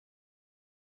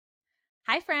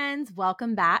Hi, friends.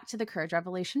 Welcome back to the Courage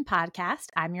Revolution podcast.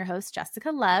 I'm your host,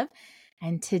 Jessica Love.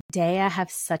 And today I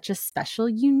have such a special,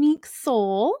 unique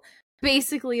soul,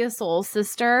 basically a soul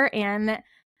sister. And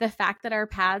the fact that our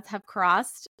paths have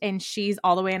crossed and she's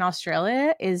all the way in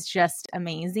Australia is just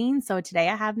amazing. So today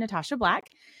I have Natasha Black.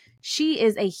 She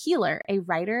is a healer, a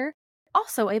writer,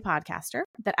 also a podcaster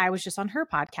that I was just on her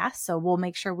podcast. So we'll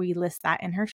make sure we list that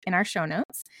in our show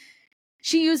notes.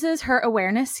 She uses her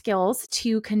awareness skills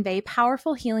to convey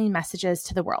powerful healing messages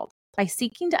to the world. By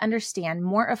seeking to understand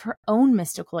more of her own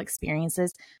mystical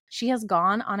experiences, she has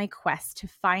gone on a quest to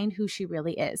find who she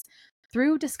really is.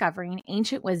 Through discovering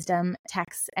ancient wisdom,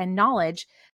 texts, and knowledge,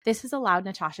 this has allowed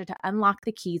Natasha to unlock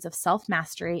the keys of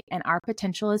self-mastery and our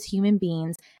potential as human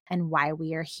beings and why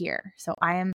we are here. So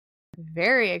I am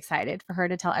very excited for her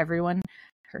to tell everyone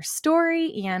her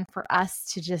story and for us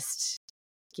to just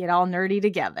get all nerdy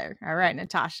together. All right,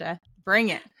 Natasha, bring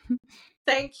it.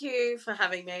 Thank you for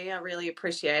having me. I really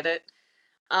appreciate it.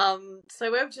 So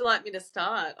where would you like me to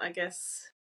start? I guess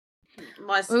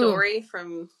my story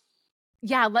from...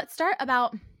 Yeah, let's start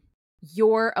about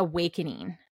your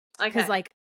awakening. Because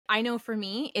I know for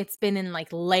me, it's been in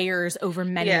layers over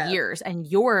many years, and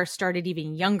yours started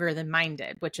even younger than mine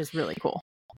did, which is really cool.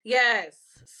 Yes.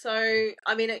 So,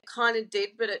 I mean, it kind of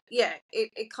did, but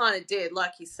it kind of did.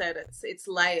 Like you said, it's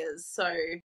layers. So,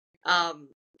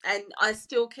 and I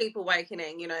still keep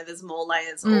awakening, there's more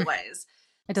layers always.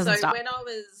 It doesn't stop. When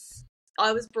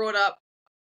I was brought up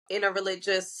in a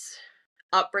religious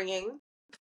upbringing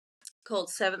called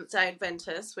Seventh-day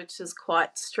Adventist, which is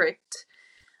quite strict,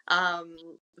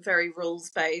 very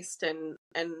rules-based and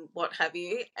what have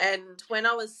you. And when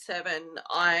I was 7,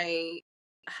 I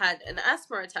had an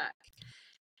asthma attack.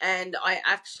 And I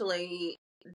actually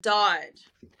died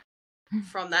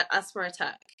from that asthma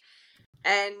attack.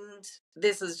 And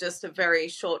this is just a very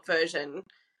short version.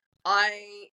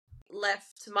 I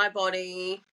left my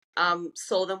body,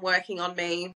 saw them working on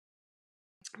me,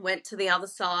 went to the other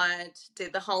side,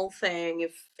 did the whole thing.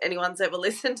 If anyone's ever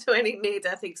listened to any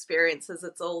near-death experiences,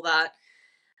 it's all that.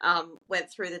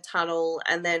 Went through the tunnel,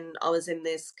 and then I was in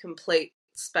this complete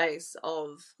space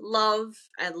of love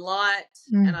and light,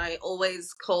 and I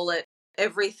always call it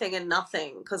everything and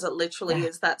nothing because it literally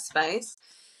is that space.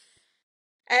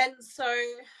 And so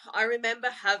I remember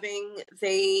having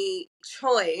the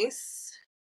choice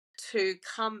to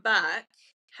come back.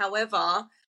 However,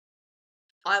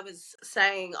 I was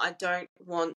saying I don't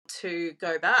want to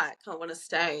go back. I want to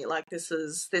stay.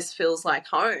 This feels like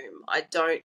home. I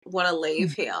don't want to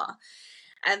leave here.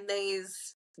 And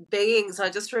these beings, I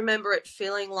just remember it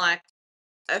feeling like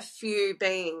a few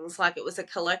beings, like it was a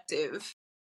collective.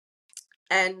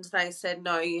 And they said,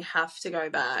 no, you have to go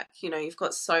back. You've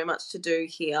got so much to do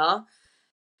here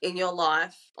in your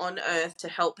life on earth to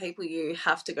help people. You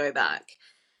have to go back.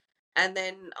 And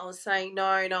then I was saying, no,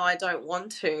 I don't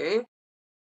want to.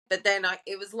 But then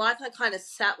it was like I kind of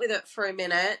sat with it for a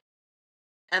minute,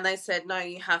 and they said, no,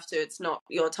 you have to. It's not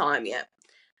your time yet.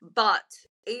 But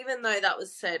even though that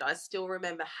was said, I still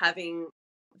remember having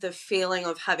the feeling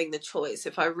of having the choice.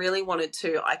 If I really wanted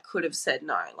to, I could have said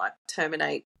no,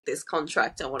 terminate this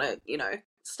contract. I want to,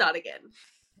 start again.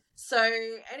 So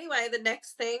anyway, the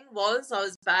next thing was I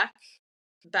was back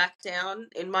down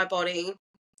in my body.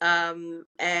 And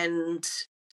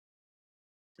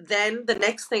then the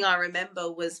next thing I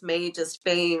remember was me just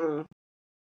being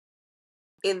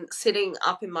sitting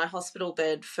up in my hospital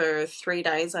bed for 3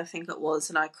 days, I think it was,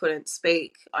 and I couldn't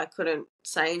speak. I couldn't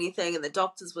say anything, and the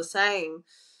doctors were saying,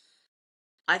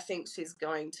 I think she's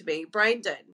going to be brain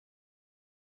dead.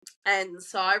 And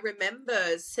so I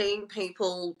remember seeing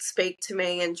people speak to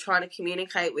me and trying to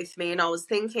communicate with me, and I was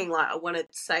thinking, I want to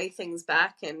say things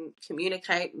back and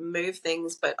communicate and move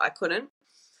things, but I couldn't.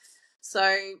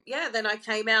 So, then I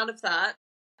came out of that,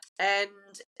 and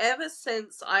ever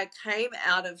since I came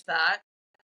out of that,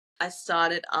 I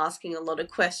started asking a lot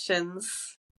of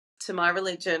questions to my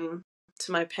religion,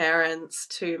 to my parents,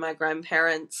 to my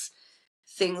grandparents.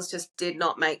 Things just did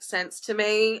not make sense to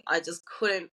me. I just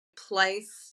couldn't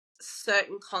place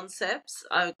certain concepts.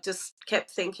 I just kept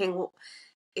thinking, well,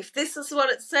 if this is what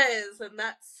it says, and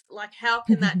that's how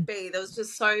can that be? There was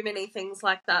just so many things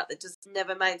like that just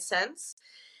never made sense.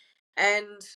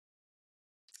 And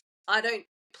I don't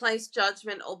place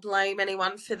judgment or blame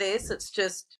anyone for this. It's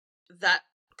just that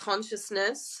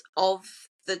consciousness of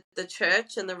the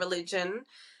church and the religion.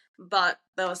 But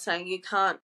they were saying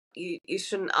you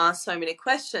shouldn't ask so many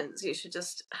questions. You should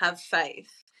just have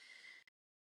faith.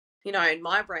 And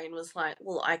my brain was like,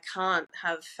 well, I can't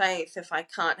have faith if I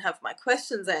can't have my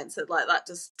questions answered. That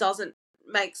just doesn't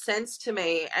make sense to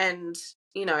me. And,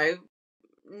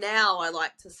 now I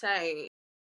like to say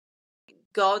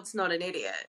God's not an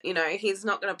idiot. You know, he's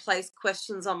not going to place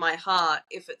questions on my heart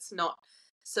if it's not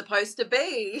supposed to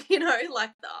be, you know,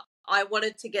 like I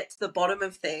wanted to get to the bottom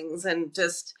of things, and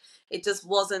it just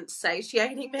wasn't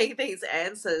satiating me, these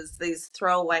answers, these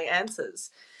throwaway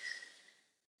answers.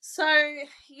 So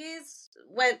years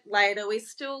went later, we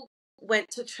still went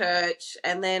to church,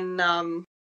 and then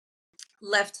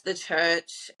left the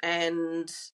church,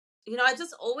 and you know, I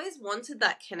just always wanted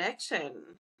that connection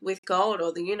with God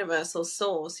or the universal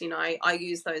source. You know, I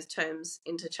use those terms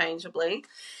interchangeably,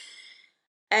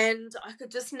 and I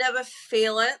could just never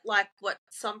feel it like what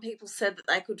some people said that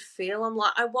they could feel. I'm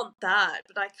like, I want that,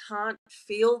 but I can't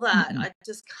feel that. I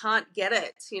just can't get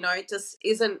it. You know, it just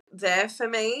isn't there for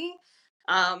me.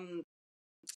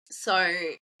 So,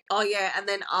 oh yeah, and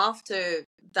then after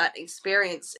that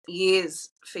experience,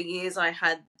 for years, I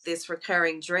had this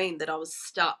recurring dream that I was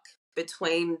stuck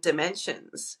between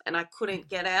dimensions and I couldn't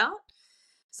get out.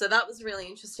 So that was really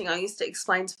interesting. I used to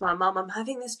explain to my mum, I'm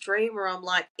having this dream where I'm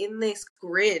like in this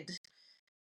grid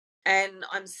and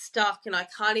I'm stuck and I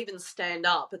can't even stand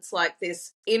up. It's like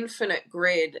this infinite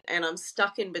grid and I'm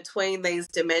stuck in between these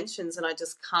dimensions and I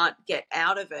just can't get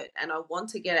out of it, and I want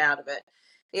to get out of it.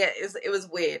 Yeah, it was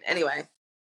weird. Anyway,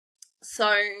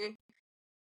 so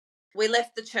we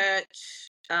left the church.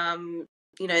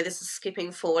 You know, this is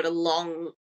skipping forward a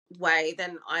long way.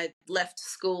 Then I left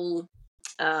school.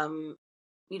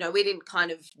 You know, we didn't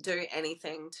kind of do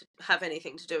anything to have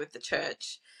anything to do with the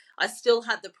church. I still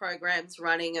had the programs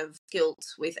running of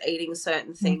guilt with eating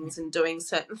certain things and doing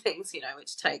certain things, you know,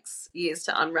 which takes years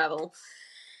to unravel.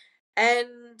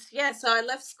 And yeah, so I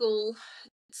left school,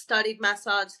 studied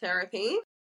massage therapy,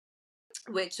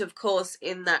 which of course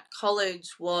in that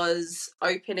college was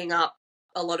opening up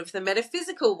a lot of the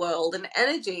metaphysical world and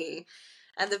energy.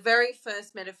 And the very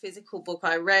first metaphysical book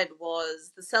I read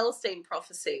was The Celestine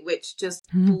Prophecy, which just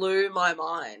blew my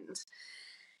mind.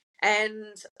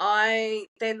 And I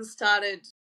then started,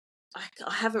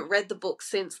 I haven't read the book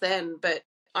since then, but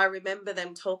I remember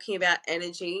them talking about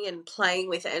energy and playing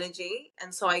with energy.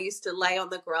 And so I used to lay on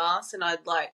the grass and I'd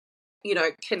like, you know,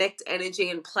 connect energy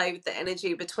and play with the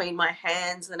energy between my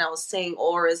hands. And I was seeing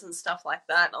auras and stuff like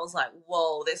that. And I was like,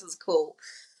 whoa, this is cool.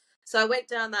 So I went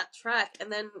down that track, and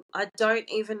then I don't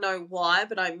even know why,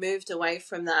 but I moved away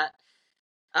from that.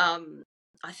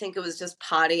 I think it was just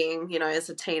partying, you know, as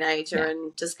a teenager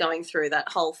and just going through that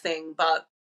whole thing. But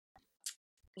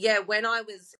yeah, when I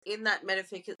was in that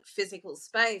metaphysical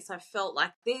space, I felt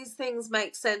like these things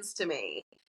make sense to me.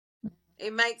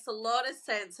 It makes a lot of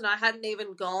sense. And I hadn't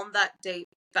even gone that deep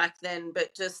back then,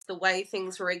 but just the way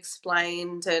things were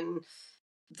explained and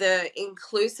the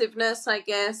inclusiveness, I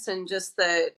guess, and just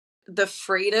the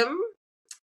freedom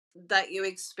that you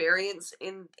experience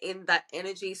in that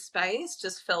energy space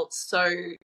just felt so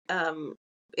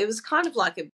it was kind of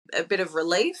like a bit of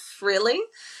relief, really.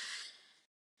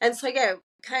 And so yeah,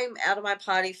 came out of my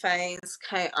party phase.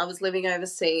 I was living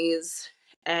overseas,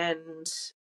 and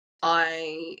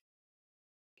I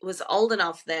was old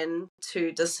enough then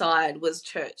to decide, was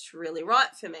church really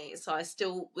right for me? So I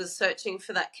still was searching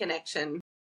for that connection,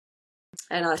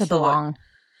 and I thought, belong.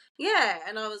 Yeah,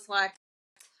 and I was like,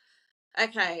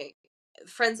 okay,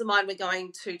 friends of mine were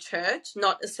going to church,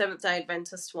 not a Seventh-day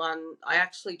Adventist one. I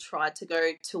actually tried to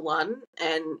go to one,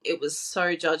 and it was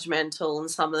so judgmental,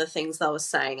 and some of the things they were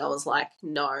saying, I was like,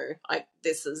 no,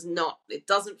 this is not, it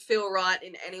doesn't feel right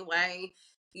in any way.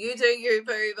 You do you,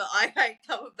 boo, but I hate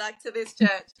coming back to this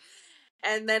church.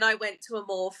 And then I went to a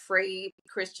more free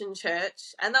Christian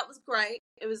church, and that was great.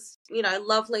 It was, you know,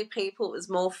 lovely people. It was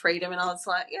more freedom, and I was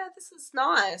like, yeah, this is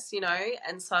nice, you know.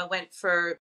 And so I went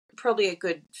for probably a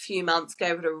good few months,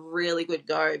 gave it a really good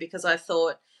go, because I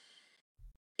thought,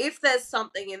 if there's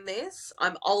something in this,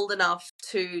 I'm old enough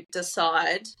to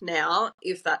decide now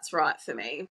if that's right for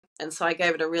me. And so I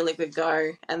gave it a really good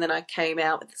go, and then I came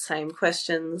out with the same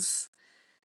questions,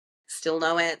 still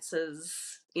no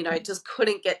answers, you know, just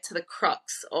couldn't get to the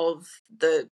crux of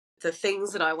the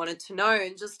things that I wanted to know,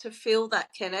 and just to feel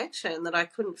that connection that I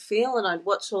couldn't feel. And I'd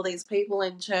watch all these people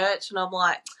in church, and I'm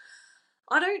like,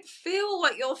 I don't feel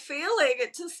what you're feeling.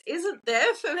 It just isn't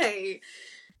there for me.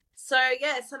 So,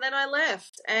 yeah, so then I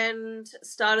left and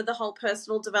started the whole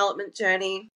personal development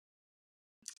journey.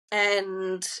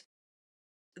 And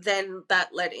then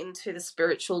that led into the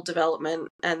spiritual development.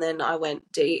 And then I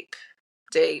went deep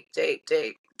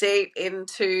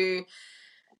into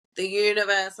the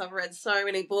universe. I've read so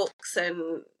many books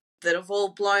and that have all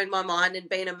blown my mind and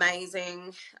been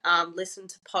amazing. Listened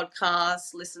to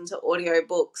podcasts, listened to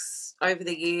audiobooks over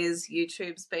the years.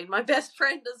 YouTube's been my best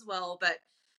friend as well, but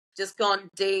just gone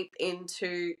deep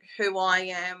into who I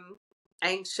am,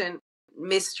 ancient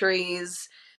mysteries,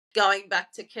 going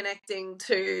back to connecting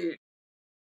to,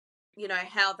 you know,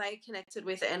 how they connected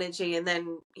with energy. And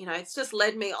then, you know, it's just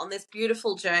led me on this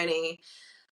beautiful journey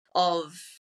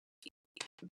of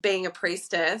being a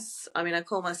priestess. I mean, I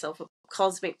call myself a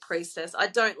cosmic priestess. I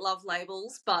don't love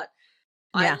labels, but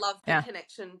I love the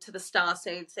connection to the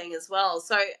starseed thing as well.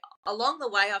 So along the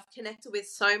way, I've connected with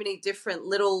so many different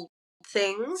little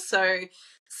things. So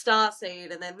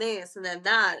starseed, and then this, and then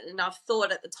that. And I've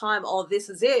thought at the time, oh, this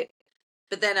is it.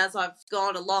 But then as I've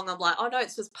gone along, I'm like, oh no,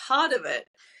 it's just part of it.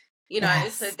 You know,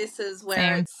 Yes. so this is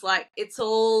where it's like, it's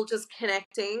all just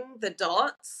connecting the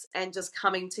dots and just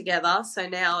coming together. So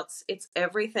now it's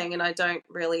everything, and I don't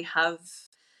really have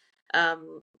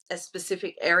a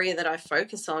specific area that I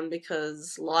focus on,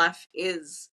 because life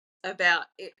is about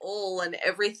it all and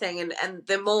everything. And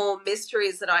the more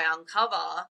mysteries that I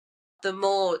uncover, the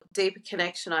more deeper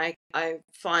connection I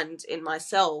find in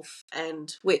myself,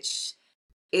 and which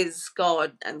is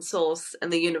God and source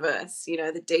and the universe. You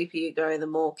know, the deeper you go, the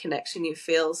more connection you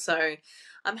feel. So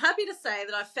I'm happy to say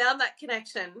that I found that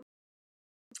connection,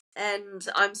 and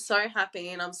I'm so happy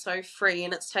and I'm so free.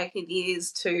 And it's taken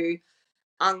years to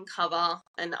uncover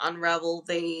and unravel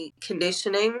the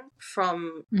conditioning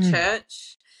from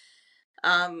church,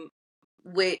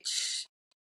 which,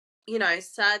 you know,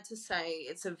 sad to say,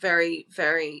 it's a very,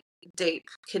 very deep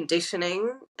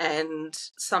conditioning. And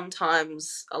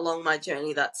sometimes along my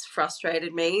journey, that's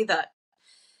frustrated me, that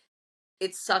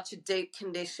it's such a deep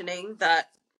conditioning that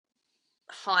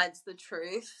hides the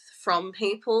truth from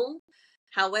people.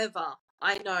 However,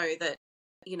 I know that,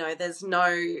 you know, there's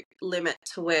no limit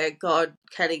to where God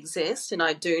can exist. And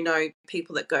I do know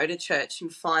people that go to church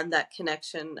and find that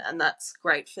connection, and that's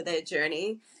great for their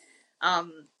journey.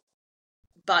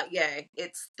 But yeah,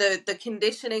 it's the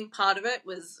conditioning part of it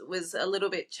was a little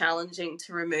bit challenging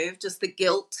to remove, just the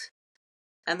guilt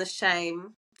and the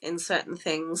shame in certain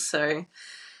things. So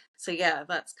yeah,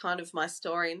 that's kind of my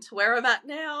story into where I'm at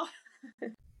now.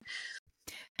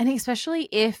 And especially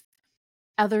if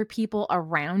other people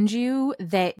around you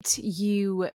that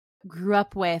you grew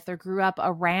up with or grew up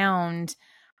around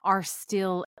are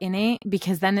still in it,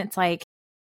 because then it's like,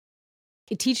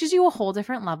 it teaches you a whole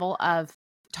different level of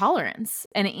tolerance.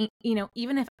 And, you know,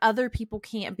 even if other people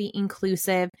can't be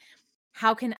inclusive,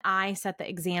 how can I set the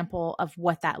example of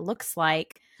what that looks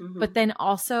like? Mm-hmm. But then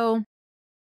also,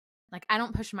 like, I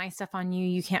don't push my stuff on you.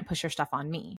 You can't push your stuff on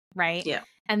me. Right. Yeah.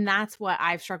 And that's what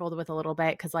I've struggled with a little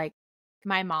bit. Cause like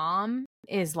my mom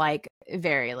is like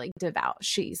very like devout.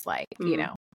 She's like, you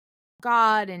know,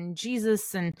 God and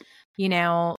Jesus and, you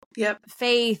know,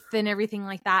 faith and everything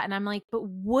like that. And I'm like, but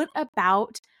what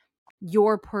about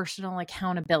your personal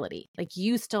accountability? Like,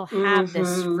 you still have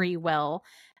this free will.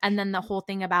 And then the whole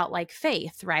thing about like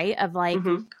faith, right? Of like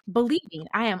believing.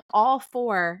 I am all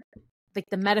for like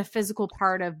the metaphysical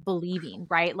part of believing,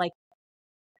 right? Like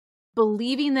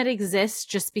believing that exists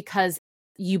just because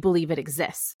you believe it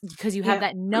exists, because you have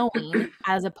that knowing,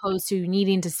 as opposed to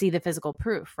needing to see the physical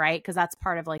proof, right? Because that's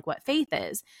part of like what faith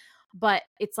is. But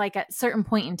it's like at a certain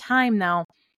point in time, though,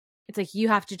 it's like you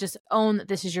have to just own that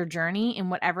this is your journey and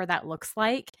whatever that looks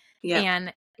like. And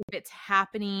if it's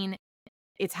happening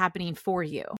for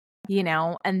you, you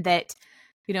know, and that,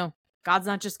 you know, God's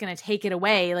not just going to take it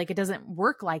away. Like, it doesn't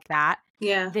work like that.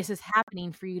 Yeah. This is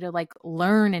happening for you to like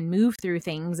learn and move through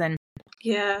things. And,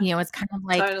 you know, it's kind of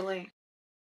like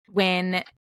when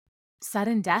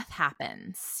sudden death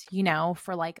happens, you know,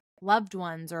 for like loved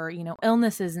ones or, you know,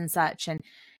 illnesses and such. And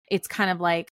it's kind of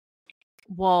like,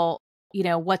 well, you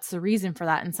know, what's the reason for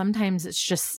that? And sometimes it's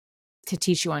just to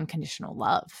teach you unconditional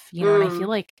love, you know, and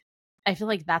I feel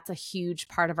like that's a huge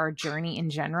part of our journey in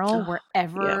general,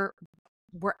 wherever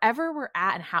we're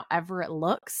at and however it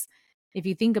looks. If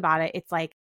you think about it, it's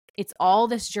like, it's all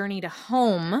this journey to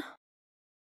home,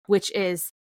 which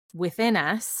is within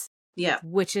us,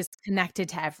 which is connected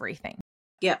to everything.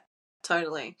 Yeah,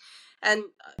 totally. And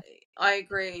I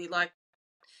agree. Like,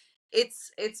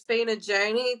 it's been a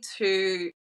journey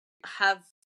to have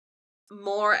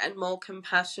more and more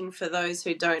compassion for those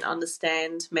who don't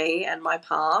understand me and my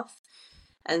path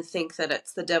and think that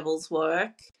it's the devil's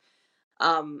work.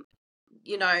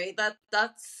 You know,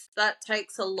 that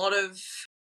takes a lot of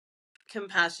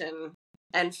compassion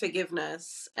and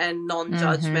forgiveness and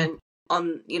non-judgment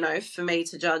on, you know, for me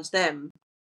to judge them.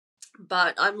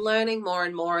 But I'm learning more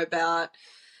and more about,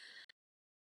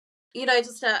 you know,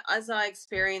 just as I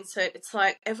experience it, it's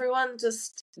like, everyone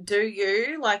just do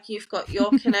you. Like, you've got your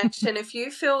connection. If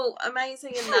you feel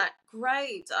amazing in that,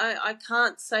 great. I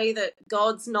can't say that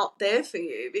God's not there for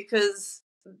you, because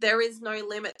there is no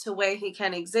limit to where he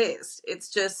can exist. It's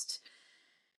just,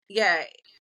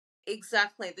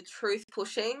 exactly, the truth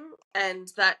pushing,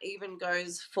 and that even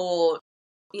goes for,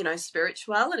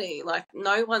 spirituality. Like,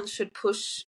 no one should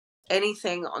push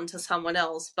anything onto someone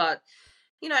else, but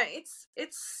it's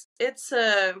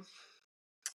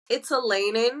a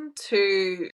lean in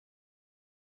to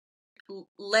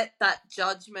let that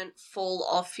judgment fall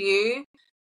off you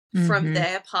from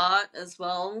their part as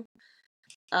well.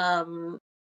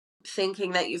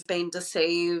 Thinking that you've been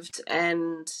deceived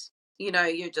and,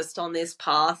 you're just on this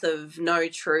path of no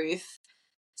truth.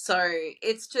 So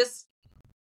it's just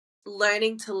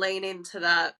learning to lean into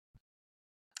that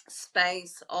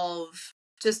space of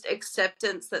just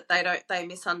acceptance that they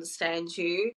misunderstand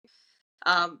you.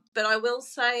 But I will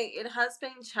say it has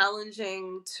been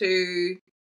challenging to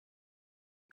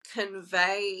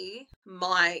convey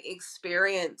my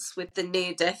experience with the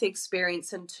near-death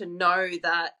experience and to know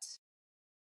that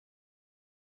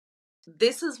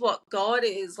this is what God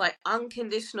is, like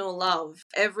unconditional love,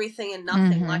 everything and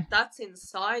nothing, like that's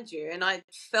inside you. And I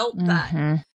felt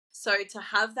that. So to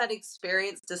have that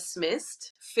experience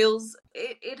dismissed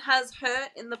it has hurt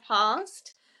in the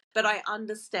past, but I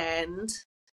understand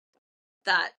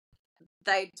that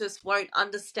they just won't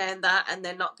understand that, and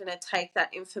they're not going to take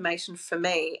that information from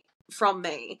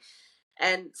me.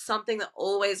 And something that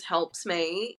always helps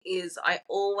me is I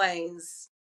always,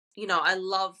 I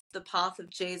love the path of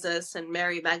Jesus and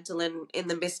Mary Magdalene in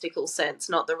the mystical sense,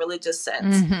 not the religious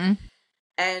sense.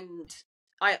 And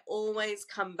I always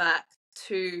come back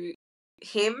to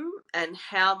him and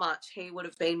how much he would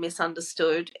have been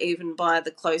misunderstood even by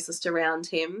the closest around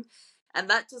him. And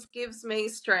that just gives me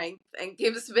strength and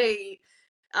gives me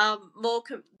more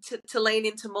to lean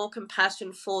into more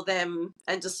compassion for them,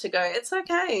 and just to go, it's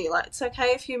okay. Like, it's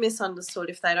okay if you misunderstood,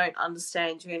 if they don't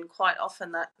understand you. And quite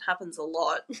often that happens a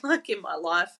lot, like in my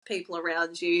life, people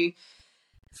around you,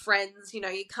 friends, you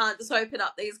can't just open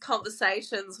up these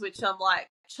conversations, which I'm like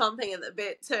chomping at the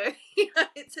bit to,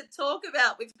 to talk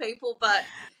about with people. But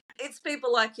it's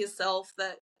people like yourself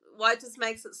that why it just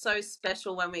makes it so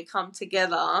special when we come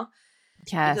together.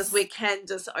 Yes. Because we can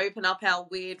just open up our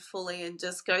weird fully and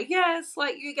just go, yes,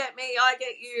 like you get me, I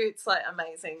get you. It's like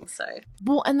amazing. So,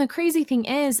 well, and the crazy thing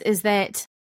is that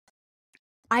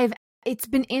it's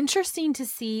been interesting to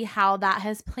see how that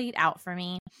has played out for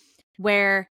me,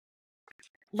 where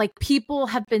like people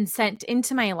have been sent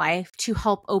into my life to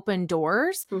help open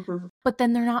doors, but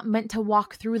then they're not meant to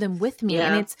walk through them with me.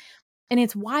 Yeah. And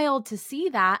it's wild to see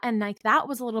that. And like, that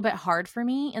was a little bit hard for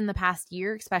me in the past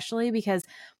year, especially because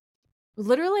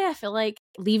literally I feel like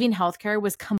leaving healthcare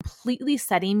was completely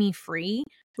setting me free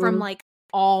from like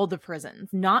all the prisons,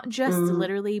 not just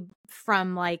literally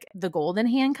from like the golden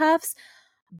handcuffs,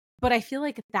 but I feel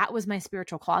like that was my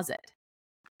spiritual closet,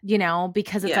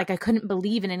 because it's like I couldn't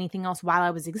believe in anything else while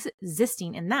I was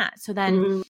existing in that. So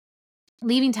then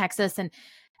leaving Texas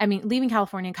leaving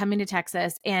California, coming to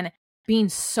Texas and being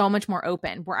so much more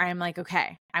open, where I'm like,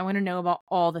 okay, I want to know about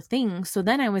all the things. So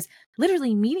then I was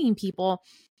literally meeting people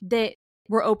that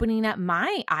were opening up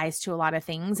my eyes to a lot of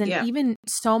things, and even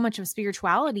so much of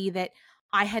spirituality that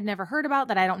I had never heard about,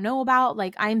 that I don't know about.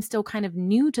 Like, I'm still kind of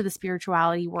new to the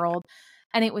spirituality world.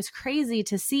 And it was crazy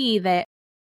to see that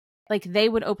like they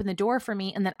would open the door for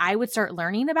me, and then I would start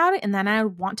learning about it, and then I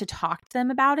would want to talk to them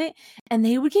about it, and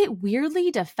they would get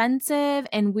weirdly defensive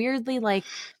and weirdly like,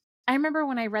 I remember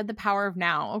when I read The Power of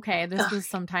Now. Okay, this was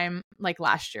sometime like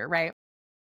last year, right?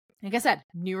 Like I said,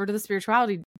 newer to the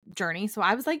spirituality journey, so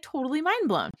I was like totally mind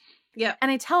blown. Yeah. And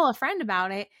I tell a friend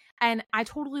about it, and I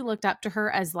totally looked up to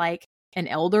her as like an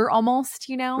elder almost,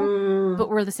 but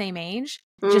we're the same age,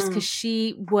 just because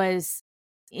she was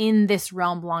in this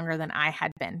realm longer than I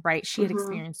had been, right? She had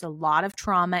experienced a lot of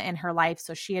trauma in her life,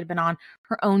 so she had been on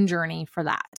her own journey for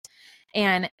that.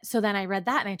 And so then I read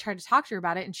that and I tried to talk to her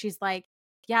about it, and she's like,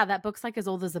 yeah, that book's like as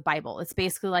old as the Bible. It's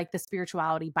basically like the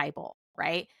spirituality Bible,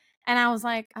 right? And I was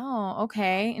like, oh,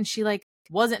 okay. And she like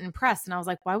wasn't impressed. And I was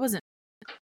like, why wasn't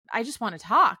I just want to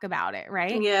talk about it,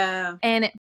 right? Yeah.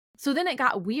 And so then it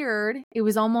got weird. It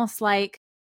was almost like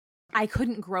I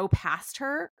couldn't grow past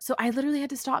her. So I literally we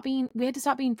had to stop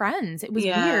being friends. It was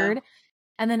weird.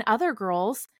 And then other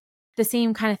girls, the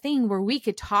same kind of thing, where we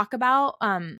could talk about,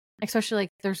 especially like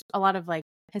there's a lot of like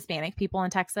Hispanic people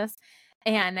in Texas,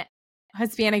 and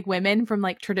Hispanic women from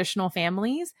like traditional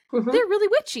families, they're really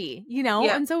witchy,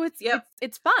 and so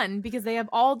it's fun because they have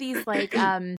all these like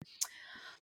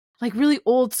really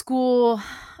old school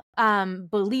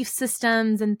belief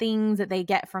systems and things that they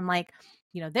get from like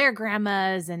their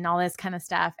grandmas and all this kind of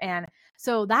stuff. And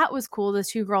so that was cool.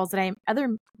 The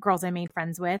other girls I made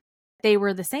friends with, they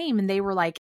were the same, and they were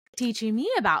like teaching me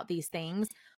about these things.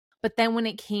 But then when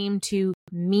it came to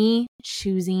me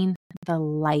choosing the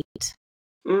light.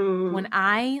 When Mm.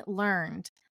 I learned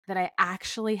that I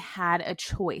actually had a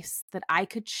choice, that I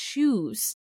could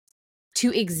choose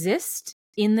to exist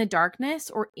in the darkness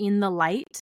or in the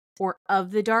light, or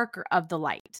of the dark or of the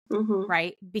light, Mm-hmm.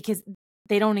 right? Because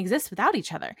they don't exist without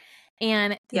each other.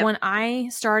 And Yep. when I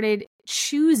started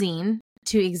choosing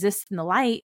to exist in the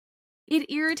light, it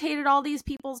irritated all these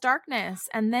people's darkness.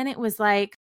 And then it was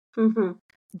like Mm-hmm.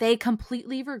 they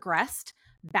completely regressed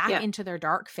back Yeah. into their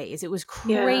dark phase. It was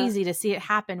Yeah. crazy to see it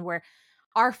happen, where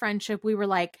our friendship, we were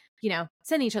like,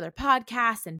 sending each other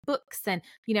podcasts and books, and,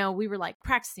 we were like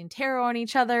practicing tarot on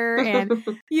each other, and,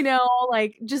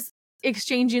 like just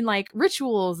exchanging like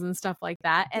rituals and stuff like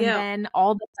that. And Yeah. then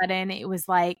all of a sudden it was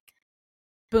like,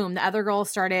 boom, the other girl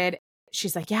started,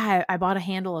 she's like, yeah, I bought a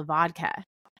handle of vodka.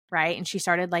 Right. And she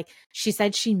started she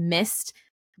said she missed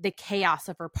the chaos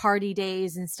of her party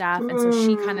days and stuff. And so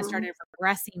she kind of started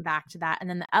regressing back to that. And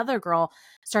then the other girl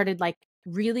started like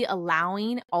really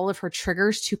allowing all of her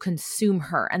triggers to consume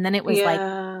her. And then it was like,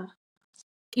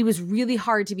 it was really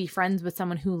hard to be friends with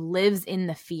someone who lives in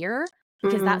the fear,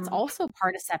 because that's also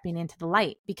part of stepping into the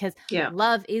light, because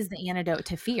love is the antidote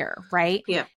to fear, right?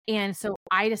 Yeah. And so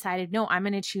I decided, no, I'm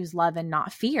going to choose love and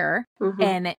not fear.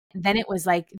 And then it was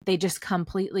like they just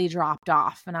completely dropped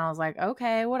off. And I was like,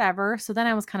 okay, whatever. So then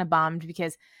I was kind of bummed,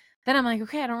 because then I'm like,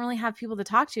 okay, I don't really have people to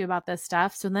talk to about this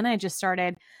stuff. So then I just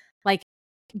started like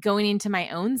going into my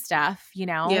own stuff,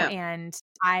 and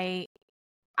I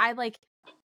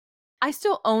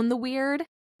still own the weird,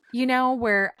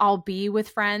 where I'll be with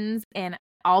friends and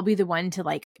I'll be the one to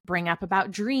like bring up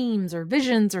about dreams or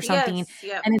visions or something. Yes,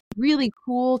 yep. And it's really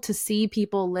cool to see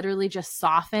people literally just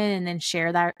soften and then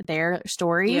share their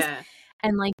stories. Yeah.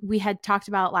 And like we had talked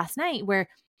about last night, where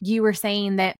you were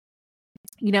saying that,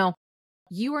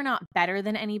 you are not better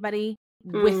than anybody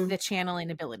with the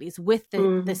channeling abilities, with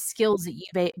the skills that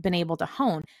you've been able to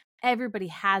hone. Everybody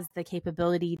has the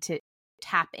capability to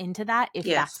tap into that if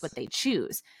that's what they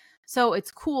choose. So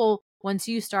it's cool once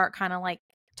you start kind of like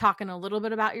talking a little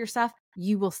bit about your stuff,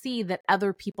 you will see that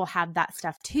other people have that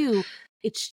stuff too.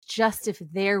 It's just if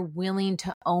they're willing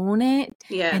to own it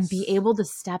and be able to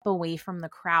step away from the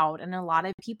crowd. And a lot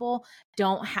of people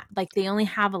don't have, like, they only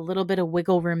have a little bit of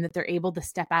wiggle room that they're able to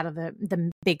step out of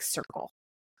the big circle.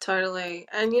 Totally.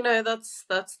 And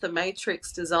that's the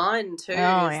Matrix design too.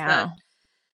 Oh, is yeah.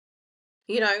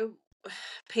 that,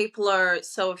 people are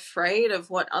so afraid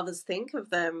of what others think of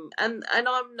them. And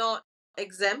I'm not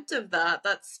exempt of that.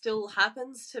 That still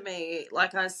happens to me.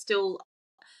 Like I still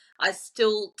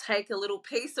take a little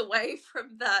piece away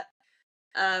from that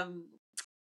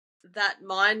that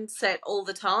mindset all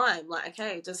the time. Like,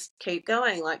 okay, just keep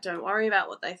going. Like, don't worry about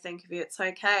what they think of you. It's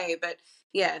okay. But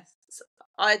yeah,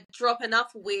 I drop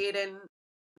enough weird in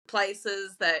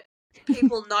places that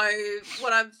people know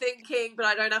what I'm thinking, but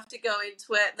I don't have to go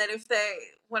into it. And then if they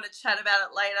want to chat about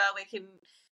it later, we can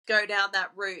go down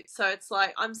that route. So it's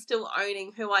like I'm still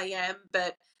owning who I am,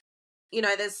 but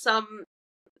there's some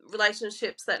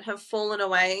relationships that have fallen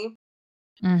away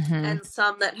and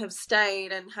some that have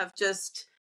stayed and have just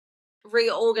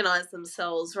reorganized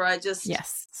themselves, where I just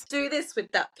do this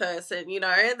with that person,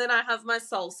 and then I have my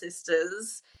soul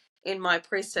sisters in my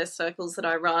priestess circles that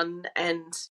I run,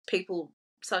 and people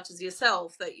such as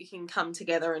yourself that you can come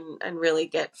together and really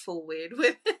get full weird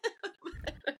with.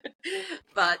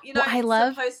 But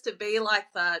it's supposed to be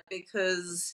like that,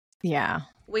 because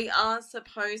we are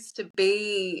supposed to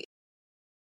be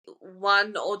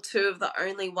one or two of the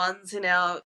only ones in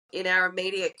our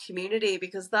immediate community,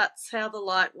 because that's how the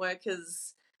light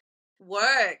workers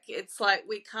work. It's like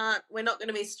we're not going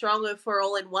to be strong if we're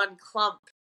all in one clump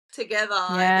together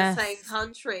in the same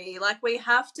country. Like, we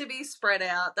have to be spread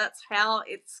out. That's how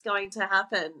it's going to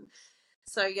happen.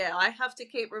 So yeah, I have to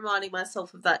keep reminding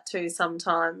myself of that too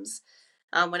sometimes,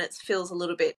 when it feels a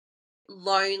little bit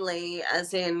lonely,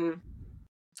 as in,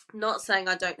 not saying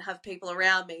I don't have people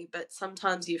around me, but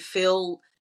sometimes you feel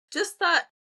just that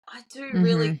I do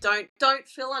really don't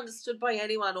feel understood by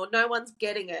anyone, or no one's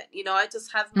getting it. I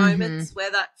just have moments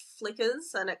where that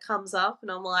flickers and it comes up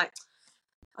and I'm like,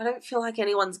 I don't feel like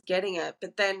anyone's getting it.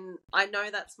 But then I know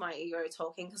that's my ego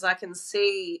talking, because I can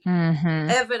see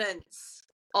evidence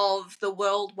of the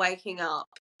world waking up.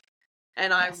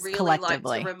 And I really like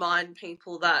to remind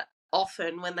people that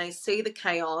often when they see the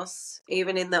chaos,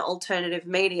 even in the alternative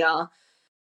media,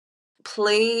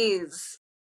 please,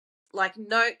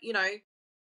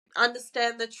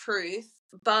 understand the truth,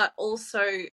 but also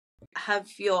have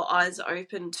your eyes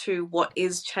open to what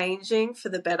is changing for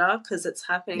the better, because it's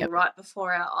happening right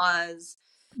before our eyes.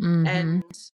 And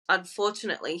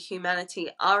unfortunately,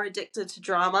 humanity are addicted to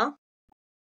drama.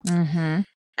 Mm-hmm.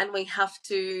 And we have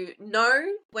to know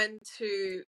when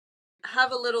to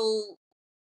have a little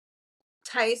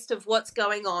taste of what's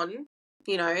going on,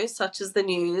 you know, such as the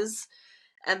news,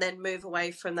 and then move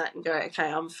away from that and go,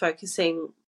 okay, I'm focusing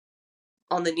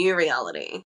on the new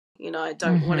reality. You know, I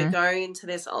don't want to Mm-hmm. go into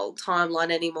this old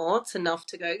timeline anymore. It's enough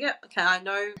to go, yeah, okay, I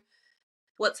know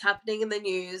what's happening in the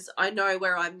news. I know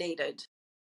where I'm needed.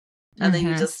 And then you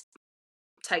Mm-hmm. just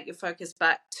take your focus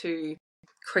back to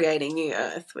creating new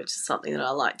earth, which is something that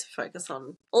I like to focus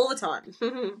on all the time.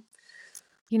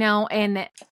 You know, and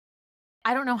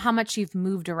I don't know how much you've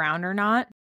moved around or not,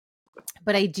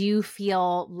 but I do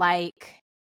feel like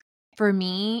for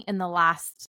me in the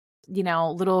last, you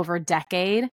know, little over a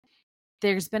decade,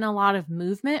 there's been a lot of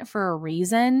movement for a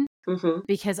reason, Mm-hmm.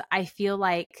 because I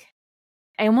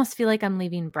almost feel like I'm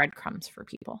leaving breadcrumbs for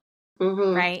people.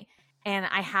 Mm-hmm. Right. And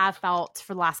I have felt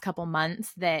for the last couple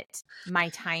months that my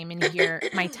time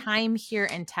here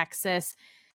in Texas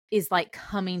is like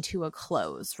coming to a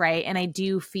close. Right. And I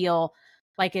do feel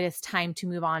like it is time to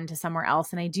move on to somewhere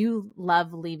else. And I do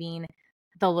love leaving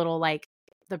the little, like,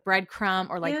 the breadcrumb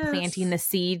or like planting the Yes.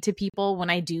 seed to people when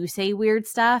I do say weird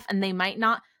stuff, and they might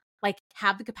not like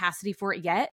have the capacity for it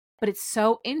yet. But it's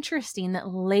so interesting that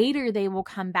later they will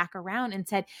come back around and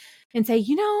say,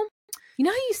 you know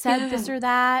how you said this Yeah. or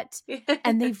that, Yeah.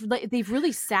 and they've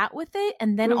really sat with it,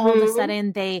 and then all of a Mm-hmm.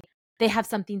 sudden they have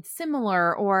something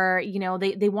similar, or, you know,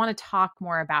 they want to talk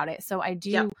more about it. So I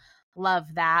do Yep. love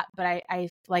that. But I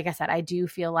like I said, I do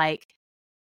feel like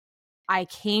I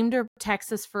came to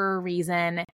Texas for a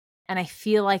reason, and I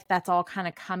feel like that's all kind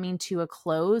of coming to a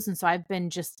close. And so I've been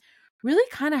just really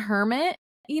kind of hermit,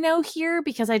 you know, here,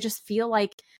 because I just feel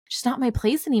like it's just not my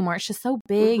place anymore. It's just so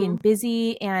big Mm-hmm. and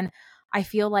busy, and I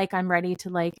feel like I'm ready to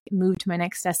like move to my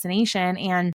next destination.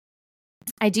 And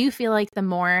I do feel like the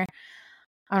more,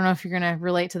 I don't know if you're going to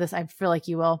relate to this, I feel like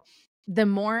you will, the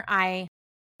more I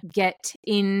get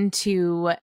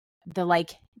into the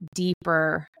like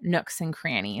deeper nooks and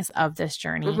crannies of this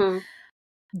journey, Mm-hmm.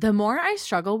 the more I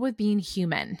struggle with being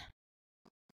human.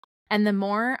 And the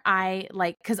more I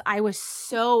like, because I was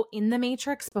so in the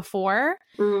matrix before,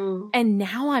 Mm. and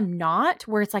now I'm not,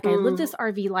 where it's like I live Mm. this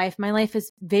RV life. My life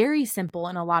is very simple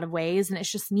in a lot of ways, and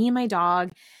it's just me and my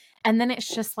dog. And then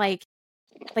it's just like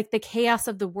the chaos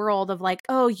of the world of like,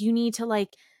 oh, you need to like,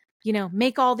 you know,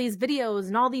 make all these videos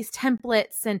and all these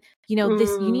templates, and, you know, this,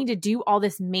 you Mm. need to do all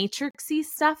this matrixy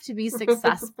stuff to be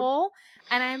successful.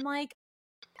 And I'm like,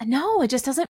 no, it just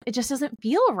doesn't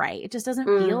feel right. It just doesn't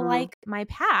feel Mm. like my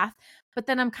path. But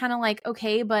then I'm kind of like,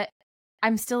 okay, but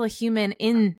I'm still a human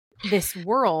in this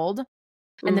world,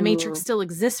 and the matrix Mm. still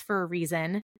exists for a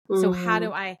reason. So how do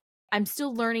Mm. I'm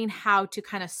still learning how to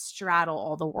kind of straddle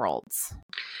all the worlds.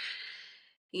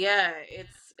 Yeah,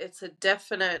 it's a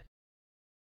definite,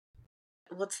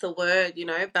 what's the word, you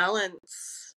know,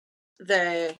 balance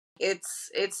there.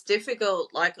 It's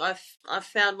difficult. Like I've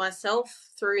found myself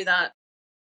through that,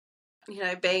 you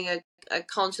know, being a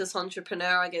conscious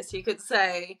entrepreneur, I guess you could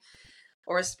say,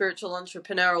 or a spiritual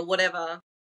entrepreneur or whatever.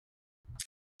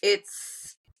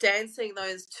 It's dancing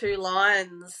those two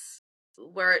lines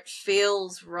where it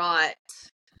feels right.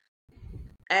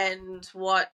 And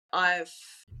what I've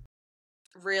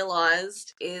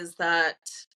realized is that,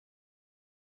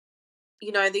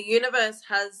 you know, the universe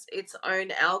has its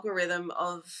own algorithm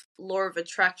of law of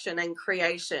attraction and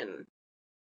creation.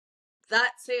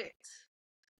 That's it.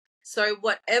 So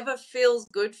whatever feels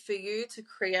good for you to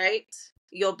create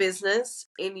your business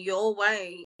in your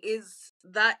way is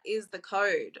the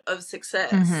code of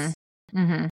success. Mm-hmm.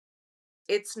 Mm-hmm.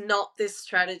 It's not this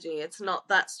strategy. It's not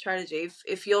that strategy.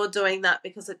 If you're doing that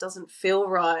because it doesn't feel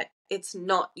right, it's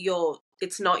not your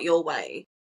way.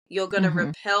 You're going to Mm-hmm.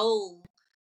 repel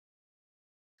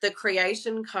the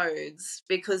creation codes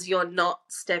because you're not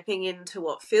stepping into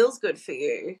what feels good for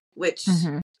you, which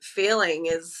Mm-hmm. feeling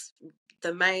is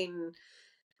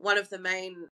one of the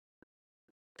main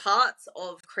parts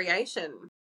of creation.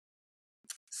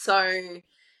 So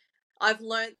I've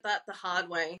learned that the hard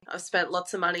way. I've spent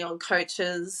lots of money on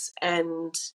coaches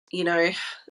and, you know,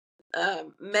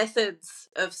 methods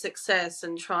of success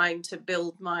and trying to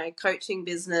build my coaching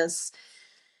business.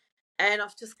 And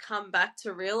I've just come back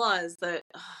to realize that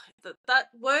that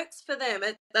works for them.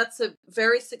 That's a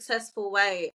very successful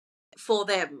way for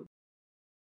them.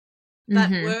 That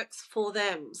Mm-hmm. works for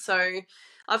them. So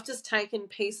I've just taken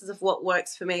pieces of what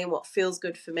works for me and what feels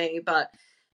good for me. But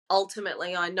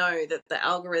ultimately, I know that the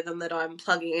algorithm that I'm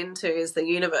plugging into is the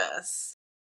universe.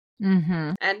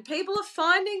 Mm-hmm. And people are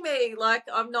finding me. Like,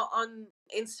 I'm not on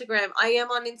Instagram. I am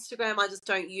on Instagram. I just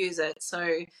don't use it.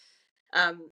 So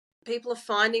people are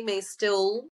finding me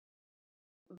still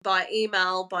by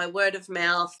email, by word of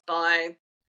mouth, by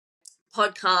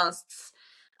podcasts.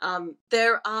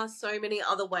 There are so many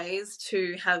other ways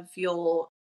to have your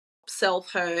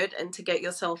self heard and to get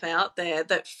yourself out there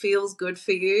that feels good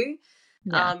for you.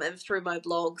 Yeah. And through my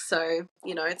blog. So,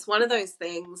 you know, it's one of those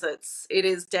things. It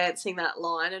is dancing that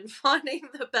line and finding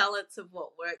the balance of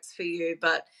what works for you.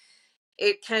 But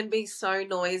it can be so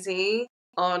noisy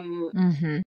online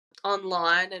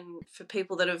and for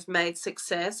people that have made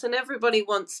success, and everybody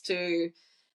wants to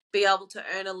be able to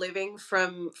earn a living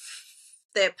from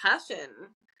their passion.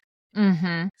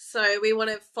 So we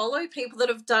want to follow people that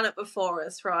have done it before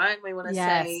us, right? We want to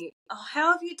say, oh,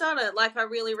 how have you done it? Like, I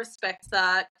really respect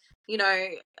that. You know,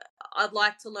 I'd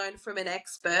like to learn from an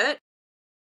expert.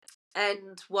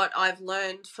 And what I've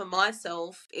learned for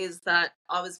myself is that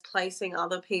I was placing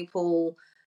other people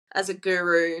as a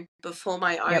guru before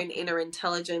my own inner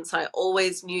intelligence. I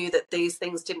always knew that these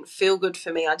things didn't feel good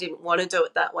for me. I didn't want to do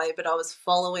it that way, but I was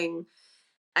following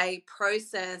a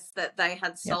process that they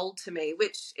had sold to me,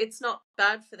 which it's not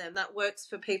bad for them. That works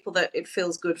for people that it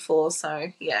feels good for.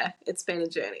 So yeah, it's been a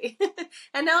journey.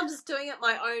 And now I'm just doing it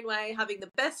my own way, having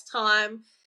the best time,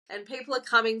 and people are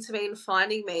coming to me and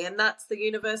finding me, and that's the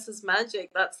universe's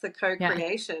magic. That's the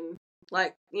co-creation.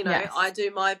 Like, you know, I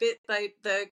do my bit,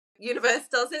 the universe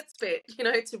does its bit, you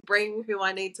know, to bring who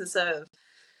I need to serve.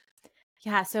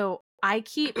 Yeah, so I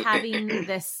keep having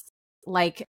this,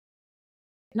 like,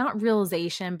 not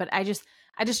realization, but I just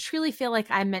truly feel like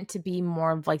I'm meant to be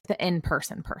more of like the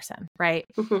in-person person, right?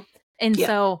 And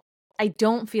so I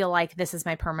don't feel like this is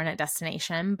my permanent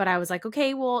destination, but I was like,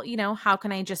 okay, well, you know, how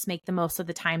can I just make the most of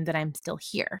the time that I'm still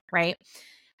here, right?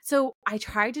 So I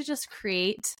tried to just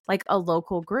create like a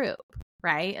local group,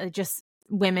 right? Just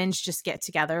women's just get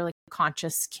together, like a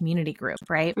conscious community group,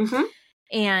 right?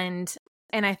 And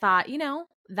I thought, you know,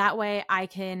 that way I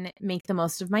can make the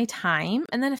most of my time.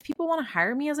 And then if people want to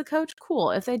hire me as a coach,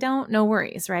 cool. If they don't, no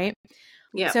worries, right?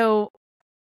 Yeah. So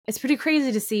it's pretty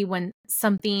crazy to see when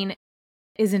something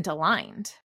isn't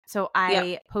aligned. So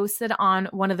I posted on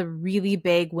one of the really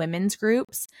big women's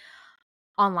groups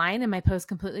online, and my post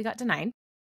completely got denied.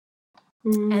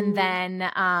 And then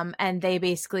and they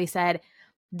basically said,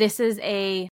 this is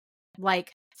a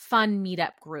like fun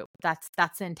meetup group. That's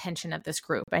the intention of this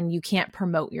group, and you can't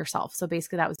promote yourself. So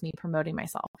basically that was me promoting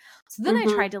myself. So then I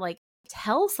tried to like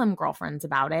tell some girlfriends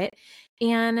about it,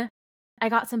 and I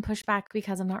got some pushback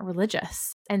because I'm not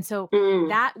religious. And so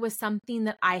that was something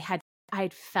that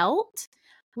I'd felt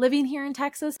living here in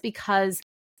Texas, because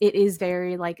it is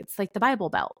very like, it's like the Bible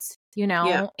Belt, you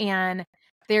know, and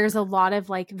there's a lot of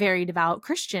like very devout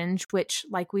Christians, which,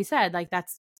 like we said, like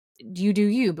that's, you do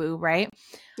you, boo, right?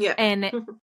 Yeah. And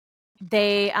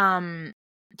they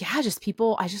just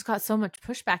people, I just got so much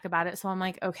pushback about it. So I'm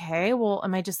like, okay, well,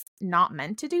 am I just not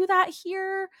meant to do that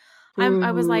here?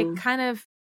 I was like, kind of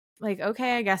like,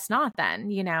 okay, I guess not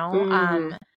then, you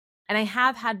know? And I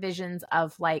have had visions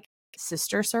of like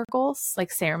sister circles,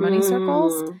 like ceremony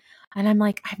circles. And I'm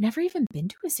like, I've never even been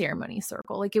to a ceremony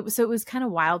circle. Like it was kind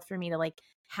of wild for me to like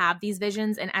have these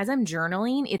visions. And as I'm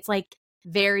journaling, it's like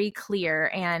very clear.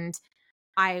 And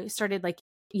I started like,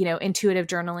 you know, intuitive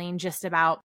journaling just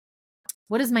about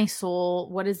what is my soul?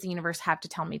 What does the universe have to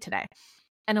tell me today?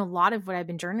 And a lot of what I've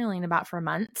been journaling about for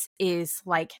months is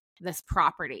like this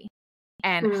property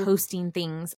and hosting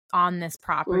things on this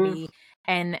property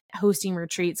and hosting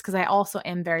retreats. Cause I also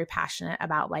am very passionate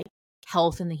about like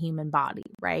health in the human body.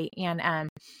 Right. And,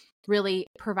 really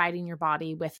providing your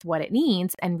body with what it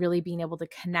needs and really being able to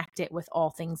connect it with all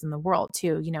things in the world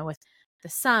too, you know, with the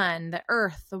sun, the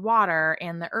earth, the water,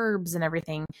 and the herbs and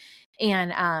everything.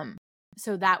 And,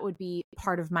 so that would be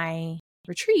part of my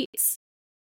retreats,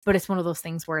 but it's one of those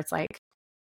things where it's like,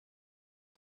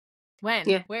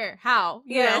 when, where, how,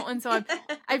 you know? And so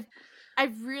I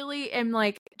really am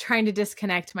like trying to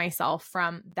disconnect myself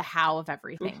from the how of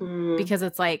everything, because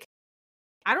it's like,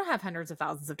 I don't have hundreds of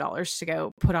thousands of dollars to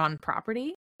go put on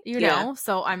property, you know?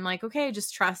 So I'm like, okay,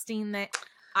 just trusting that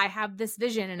I have this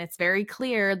vision and it's very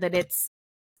clear that it's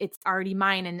already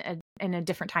mine in a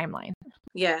different timeline.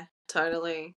 Yeah,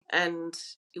 totally. And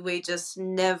we just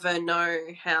never know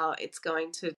how it's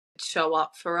going to show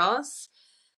up for us.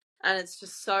 And it's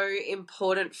just so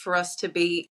important for us to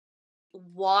be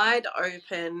wide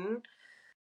open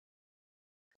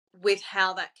with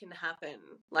how that can happen.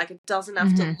 Like, it doesn't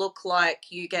have to look like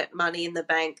you get money in the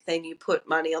bank, then you put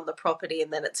money on the property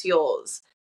and then it's yours.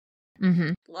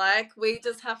 Like, we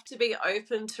just have to be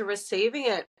open to receiving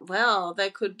it. Well, there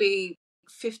could be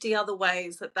 50 other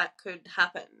ways that could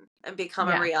happen and become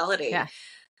a reality.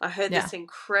 I heard this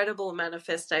incredible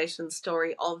manifestation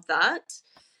story of that.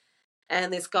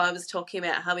 and this guy was talking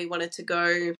about how he wanted to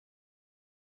go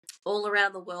all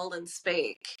around the world and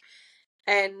speak,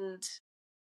 and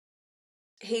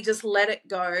he just let it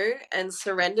go and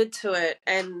surrendered to it.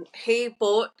 And he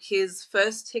bought his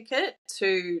first ticket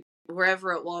to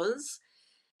wherever it was,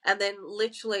 and then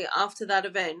literally after that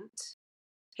event,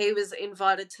 he was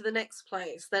invited to the next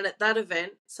place. Then at that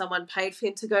event, someone paid for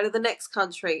him to go to the next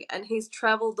country, and he's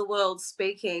traveled the world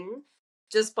speaking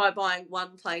just by buying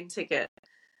one plane ticket.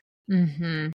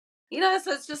 Mm-hmm. You know,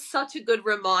 so it's just such a good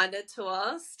reminder to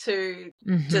us to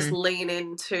just lean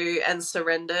into and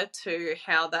surrender to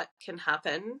how that can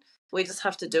happen. We just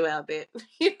have to do our bit,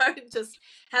 you know, just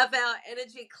have our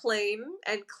energy clean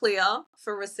and clear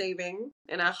for receiving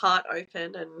and our heart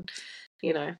open, and,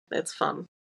 you know, it's fun.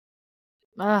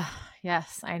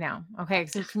 Yes, I know. Okay,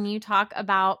 so can you talk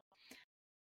about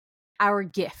our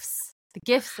gifts, the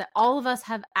gifts that all of us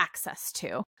have access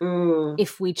to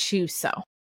if we choose so?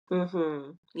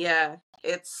 Yeah,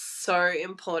 it's so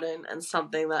important and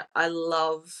something that I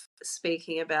love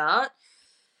speaking about,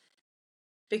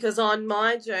 because on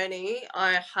my journey,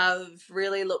 I have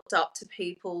really looked up to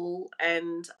people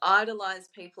and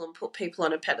idolized people and put people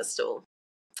on a pedestal.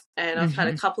 And I've had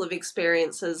a couple of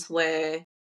experiences where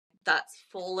that's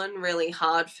fallen really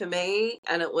hard for me,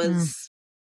 and it was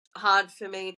hard for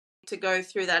me to go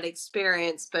through that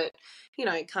experience. But, you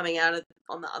know, coming out of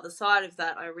on the other side of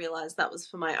that, I realized that was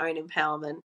for my own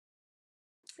empowerment.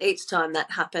 Each time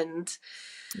that happened,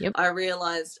 I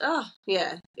realized,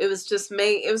 it was just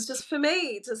me. It was just for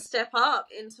me to step up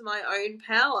into my own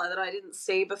power that I didn't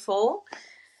see before.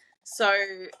 So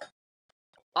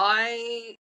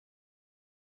I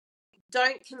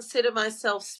don't consider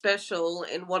myself special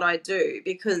in what I do,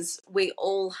 because we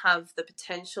all have the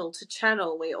potential to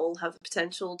channel. We all have the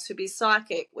potential to be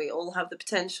psychic. We all have the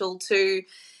potential to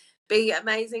be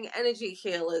amazing energy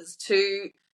healers, to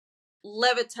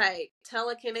levitate,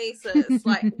 telekinesis,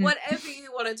 like whatever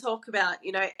you want to talk about,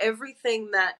 you know, everything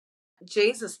that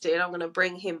Jesus did, I'm going to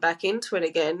bring him back into it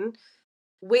again,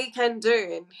 we can do.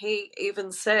 And he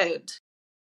even said,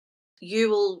 you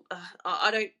will,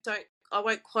 I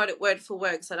won't quote it word for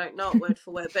word because I don't know it word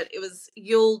for word, but it was,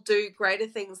 you'll do greater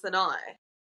things than I.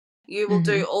 You will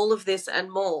do all of this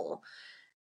and more.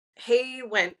 He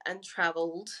went and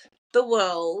traveled the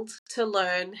world to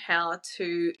learn how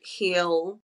to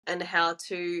heal and how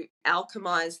to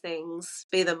alchemize things,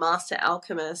 be the master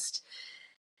alchemist.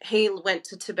 He went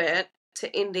to Tibet,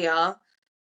 to India,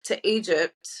 to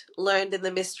Egypt, learned in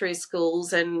the mystery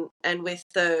schools and with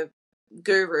the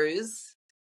gurus,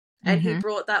 and he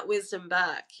brought that wisdom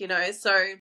back, you know.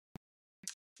 So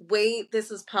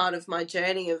this is part of my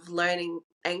journey of learning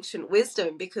ancient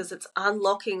wisdom, because it's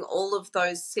unlocking all of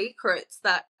those secrets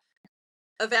that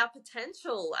of our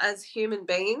potential as human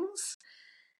beings.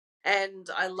 And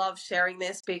I love sharing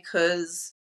this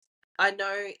because I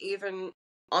know even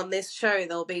on this show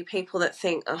there'll be people that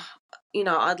think, oh, you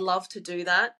know, I'd love to do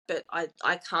that, but I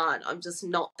can't. I'm just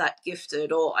not that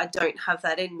gifted, or I don't have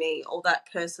that in me, or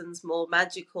that person's more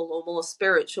magical or more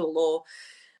spiritual or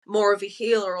more of a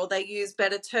healer, or they use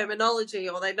better terminology,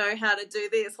 or they know how to do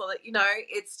this, or that, you know,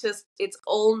 it's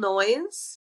all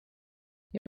noise.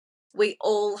 We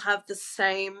all have the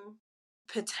same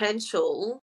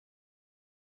potential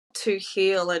to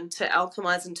heal and to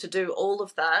alchemize and to do all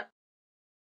of that.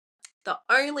 The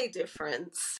only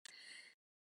difference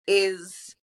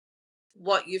is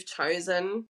what you've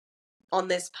chosen on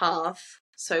this path.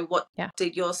 So what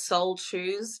did your soul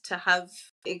choose to have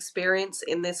experience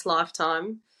in this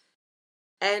lifetime?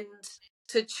 And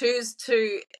to choose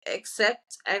to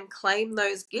accept and claim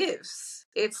those gifts.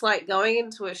 It's like going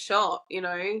into a shop, you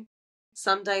know.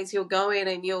 Some days you'll go in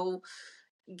and you'll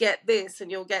get this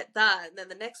and you'll get that, and then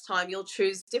the next time you'll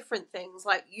choose different things.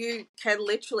 Like, you can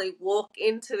literally walk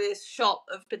into this shop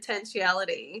of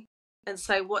potentiality and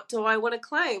say, what do I want to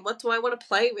claim? What do I want to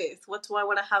play with? What do I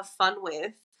want to have fun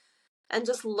with? And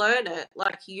just learn it.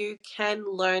 Like, you can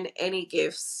learn any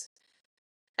gifts,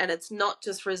 and it's not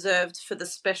just reserved for the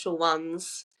special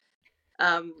ones.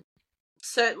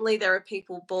 Certainly there are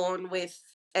people born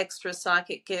with extra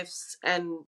psychic gifts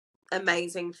and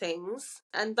amazing things,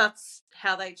 and that's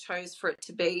how they chose for it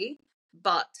to be.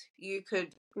 But you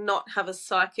could not have a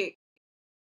psychic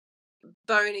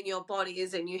bone in your body,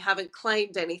 as in you haven't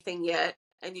claimed anything yet,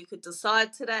 and you could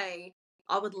decide today,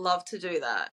 I would love to do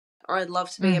that, or I'd love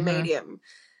to be a medium.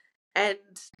 And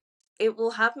it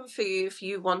will happen for you if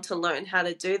you want to learn how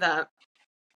to do that.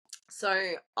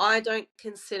 So I don't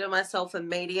consider myself a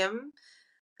medium,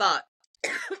 but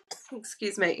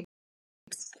excuse me.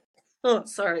 Oh,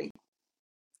 sorry.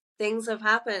 Things have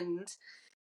happened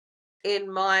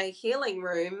in my healing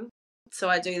room So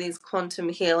I do these quantum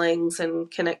healings and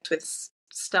connect with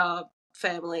star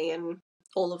family and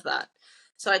all of that.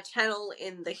 So I channel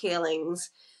in the healings,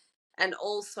 and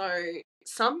also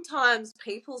sometimes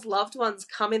people's loved ones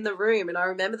come in the room. And I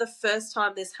remember the first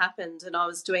time this happened, and I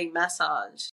was doing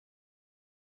massage,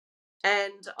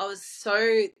 and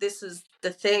this is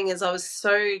the thing, is I was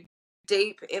so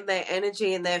deep in their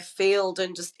energy, in their field,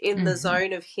 and just in the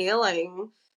zone of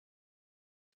healing.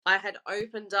 I had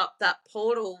opened up that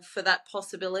portal for that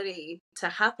possibility to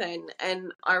happen.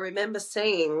 And I remember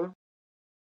seeing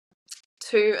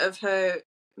two of her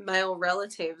male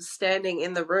relatives standing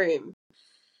in the room.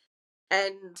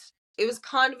 And it was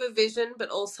kind of a vision, but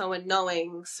also a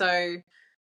knowing. So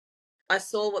I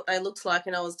saw what they looked like,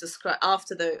 and I was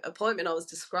after the appointment, I was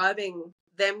describing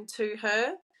them to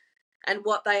her and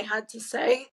what they had to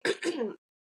say,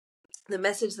 the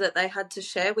message that they had to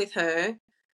share with her.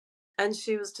 And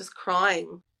she was just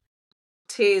crying,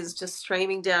 tears just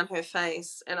streaming down her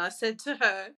face. And I said to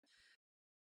her,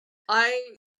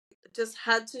 I just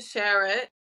had to share it.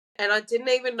 And I didn't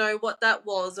even know what that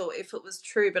was or if it was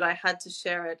true, but I had to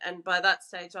share it. And by that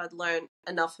stage, I'd learned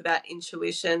enough about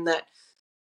intuition that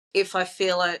if I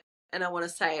feel it and I want to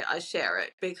say it, I share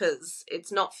it, because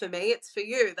it's not for me, it's for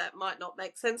you. That might not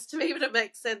make sense to me, but it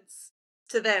makes sense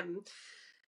to them.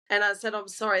 And I said, I'm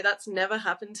sorry, that's never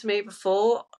happened to me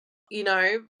before, you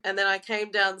know. And then I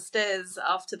came downstairs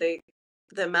after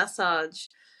the massage,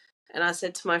 and I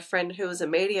said to my friend who was a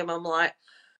medium, I'm like,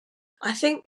 I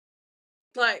think,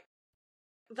 like,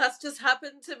 that's just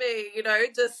happened to me, you know,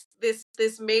 just this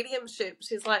mediumship.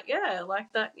 She's like, yeah,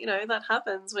 like that, you know, that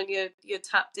happens when you're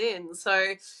tapped in.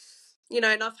 So, you know,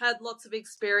 and I've had lots of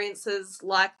experiences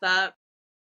like that.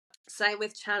 Same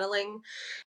with channeling.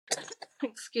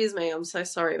 Excuse me, I'm so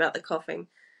sorry about the coughing.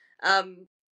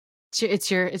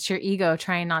 It's your ego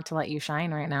trying not to let you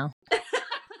shine right now.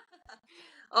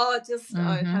 I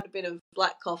had a bit of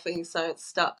black coffee, so it's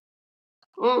stuck.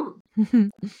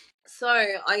 So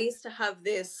I used to have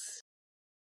this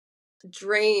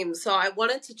dream. So I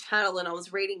wanted to channel, and I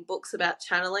was reading books about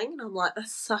channeling, and I'm like,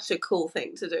 that's such a cool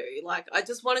thing to do. Like, I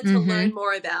just wanted to learn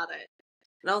more about it.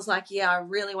 And I was like, yeah, I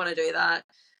really want to do that.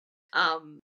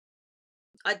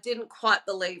 I didn't quite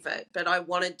believe it, but I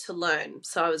wanted to learn.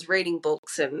 So I was reading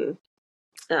books and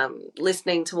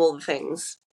listening to all the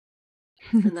things.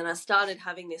 And then I started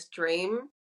having this dream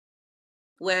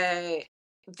where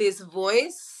this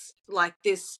voice, like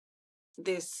this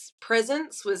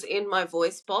presence, was in my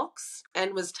voice box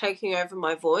and was taking over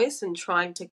my voice and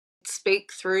trying to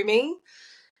speak through me.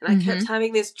 And I kept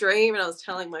having this dream, and I was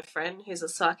telling my friend who's a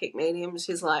psychic medium,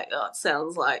 she's like, oh, it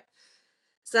sounds like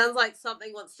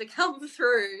something wants to come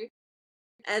through.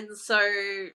 And so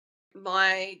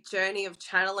my journey of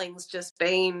channeling's just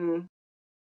been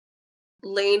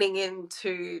leaning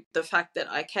into the fact that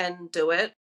I can do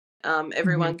it.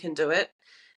 Everyone can do it.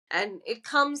 And it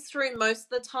comes through most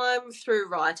of the time through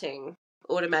writing,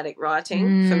 automatic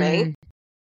writing for me.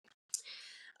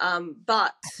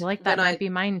 But I feel like that might be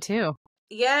mine too.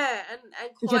 Yeah, and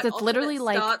because it's literally it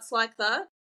starts like that.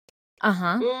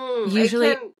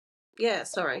 Usually, yeah.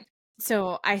 Sorry.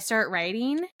 So I start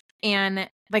writing, and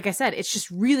like I said, it's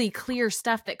just really clear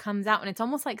stuff that comes out, and it's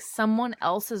almost like someone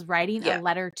else is writing a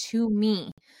letter to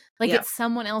me. Like it's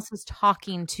someone else is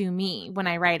talking to me when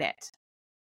I write it.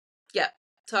 Yeah,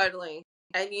 totally.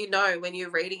 And you know, when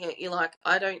you're reading it, you're like,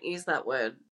 I don't use that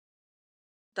word.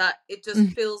 That it just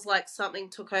feels like something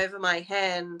took over my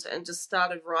hand and just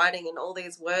started writing, and all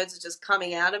these words are just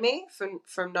coming out of me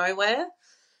from nowhere.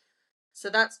 So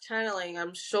that's channeling.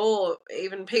 I'm sure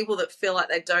even people that feel like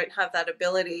they don't have that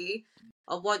ability,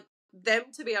 I want them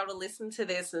to be able to listen to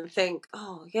this and think,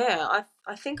 oh, yeah,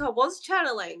 I think I was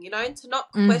channeling, you know, and to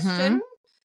not question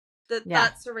that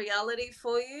that's a reality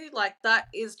for you. Like, that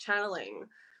is channeling.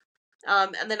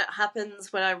 And then it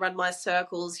happens when I run my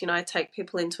circles, you know, I take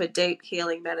people into a deep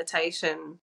healing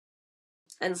meditation,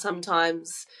 and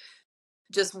sometimes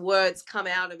just words come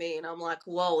out of me and I'm like,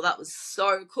 whoa, that was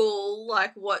so cool.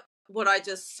 Like what I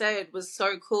just said was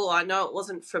so cool. I know it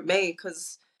wasn't from me,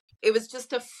 because it was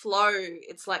just a flow.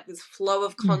 It's like this flow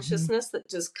of consciousness that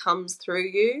just comes through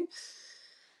you.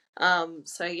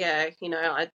 So yeah, you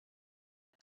know,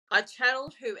 I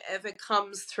channeled whoever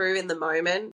comes through in the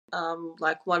moment.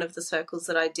 Like one of the circles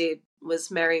that I did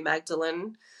was Mary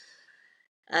Magdalene,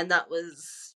 and that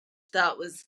was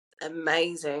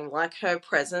amazing. Like, her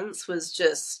presence was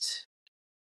just,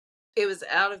 it was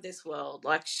out of this world.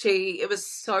 Like, it was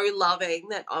so loving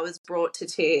that I was brought to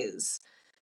tears.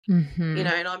 Mm-hmm.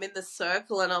 And I'm in the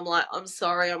circle and I'm like, I'm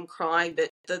sorry, I'm crying,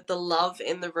 but the love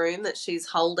in the room that she's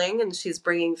holding and she's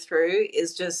bringing through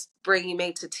is just bringing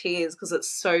me to tears because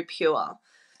it's so pure.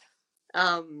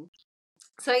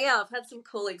 So yeah, I've had some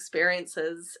cool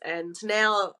experiences, and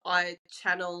now I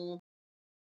channel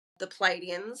the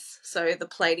Pleiadians, so the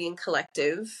Pleiadian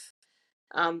Collective.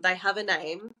 They have a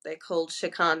name. They're called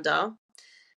Shikanda.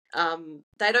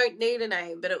 They don't need a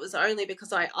name, but it was only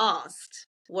because I asked,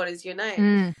 "What is your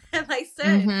name?" And they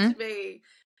said to me,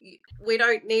 "We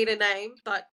don't need a name,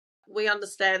 but we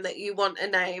understand that you want a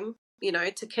name,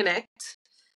 to connect."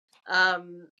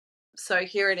 So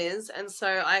here it is, and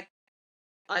so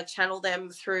I channel them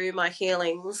through my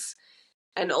healings,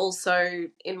 and also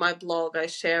in my blog I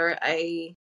share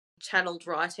a channeled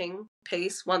writing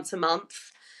piece once a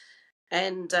month,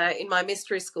 and in my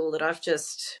mystery school that I've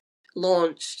just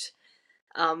launched,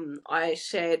 I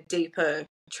share deeper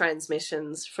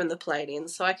transmissions from the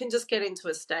Pleiadians, so I can just get into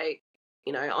a state,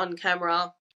 on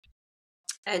camera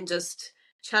and just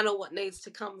channel what needs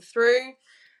to come through.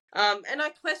 And I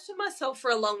questioned myself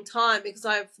for a long time because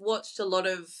I've watched a lot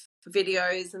of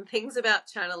videos and things about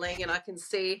channeling, and I can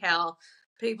see how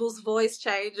people's voice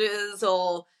changes,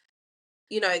 or,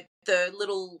 the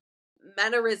little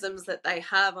mannerisms that they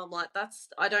have. I'm like,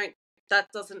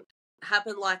 that doesn't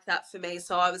happen like that for me.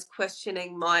 So I was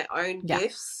questioning my own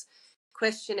gifts,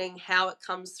 questioning how it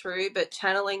comes through, but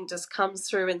channeling just comes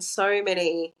through in so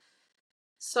many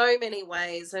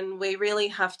ways. And we really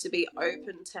have to be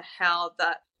open to how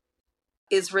that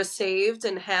is received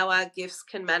and how our gifts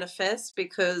can manifest,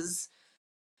 because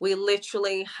we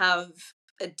literally have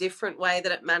a different way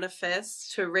that it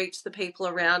manifests to reach the people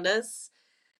around us.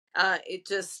 It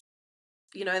just,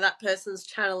 that person's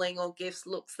channeling or gifts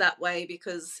looks that way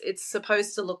because it's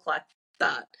supposed to look like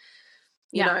that,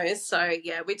 so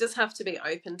yeah, we just have to be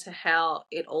open to how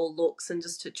it all looks and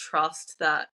just to trust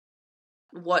that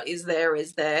what is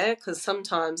there, because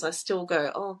sometimes I still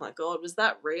go, oh my God, was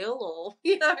that real? Or,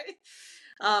 yeah,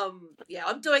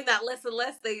 I'm doing that less and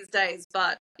less these days,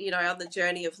 but, on the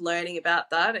journey of learning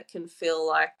about that, it can feel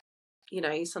like,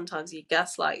 sometimes you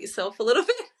gaslight yourself a little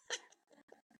bit.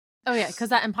 Oh yeah, because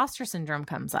that imposter syndrome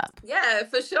comes up. Yeah,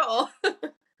 for sure.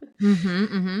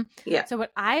 Yeah. So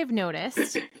what I've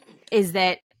noticed is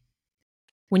that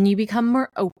when you become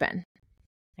more open,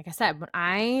 like I said, when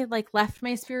I left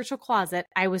my spiritual closet,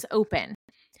 I was open,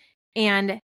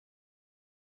 and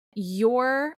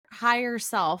your higher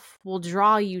self will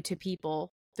draw you to people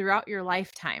throughout your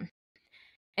lifetime.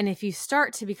 And if you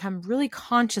start to become really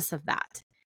conscious of that,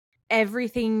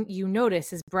 everything you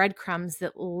notice is breadcrumbs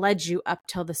that led you up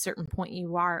till the certain point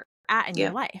you are at in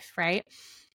your life, right?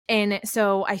 And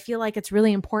so I feel like it's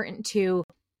really important to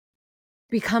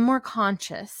become more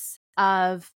conscious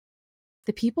of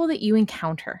the people that you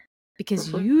encounter, because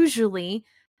usually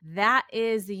that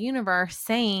is the universe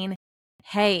saying,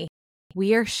 hey,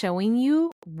 we are showing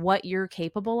you what you're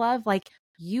capable of.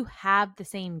 You have the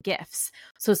same gifts.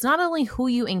 So it's not only who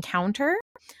you encounter,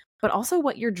 but also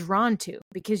what you're drawn to,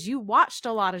 because you watched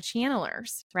a lot of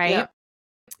channelers, right? Yeah,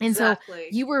 and exactly.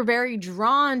 So you were very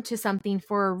drawn to something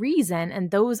for a reason, and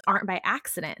those aren't by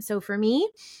accident. So for me,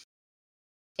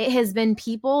 it has been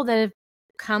people that have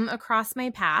come across my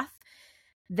path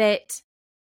that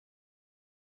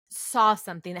saw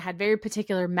something that had very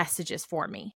particular messages for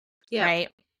me, right?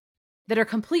 That are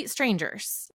complete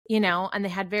strangers, and they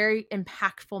had very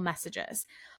impactful messages.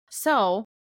 So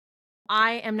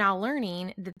I am now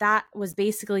learning that was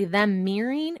basically them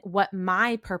mirroring what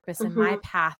my purpose and my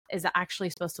path is actually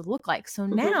supposed to look like. So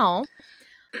now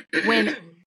when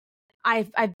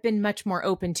I've been much more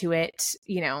open to it,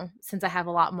 since I have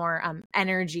a lot more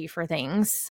energy for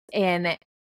things, and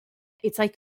it's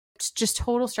like just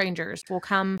total strangers will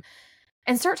come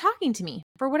and start talking to me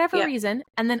for whatever reason.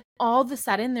 And then all of a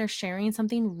sudden they're sharing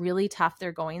something really tough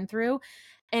they're going through.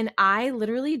 And I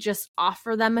literally just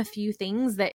offer them a few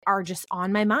things that are just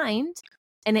on my mind.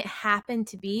 And it happened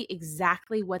to be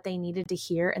exactly what they needed to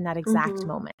hear in that exact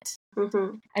moment.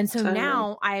 And so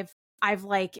now I've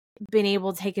been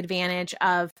able to take advantage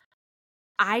of,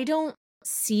 I don't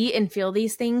see and feel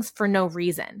these things for no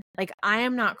reason. I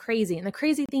am not crazy. And the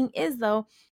crazy thing is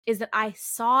that I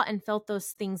saw and felt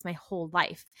those things my whole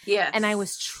life. Yes. And I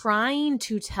was trying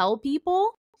to tell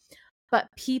people, but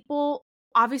people,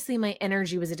 obviously my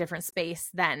energy was a different space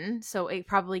then. So it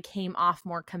probably came off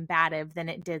more combative than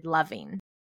it did loving.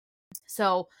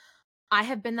 So I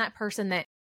have been that person that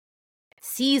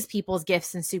sees people's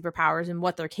gifts and superpowers and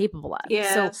what they're capable of.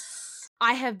 Yes. So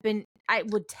I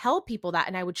would tell people that,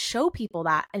 and I would show people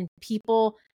that, and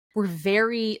people were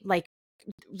very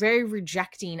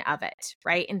rejecting of it,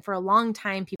 right? And for a long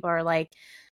time, people are like,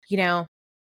 you know,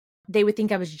 they would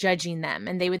think I was judging them,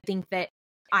 and they would think that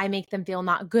I make them feel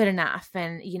not good enough.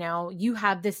 And, you know, you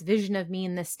have this vision of me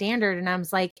and this standard. And I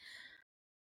was like,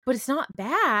 but it's not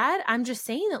bad. I'm just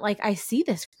saying that, like, I see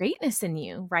this greatness in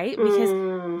you, right? Because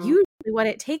usually what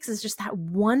it takes is just that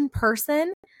one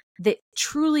person that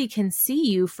truly can see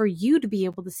you for you to be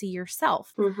able to see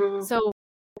yourself. Mm-hmm. So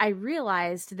I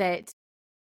realized that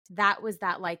was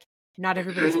that, like, not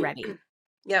everybody's ready.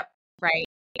 Yep. Right.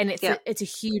 And it's a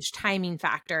huge timing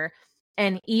factor.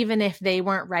 And even if they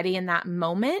weren't ready in that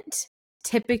moment,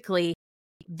 typically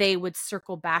they would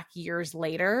circle back years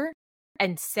later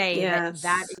and say that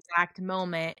exact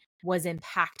moment was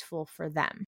impactful for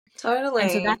them. Totally.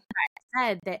 And so that's why I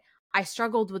said that I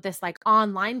struggled with this, like,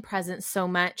 online presence so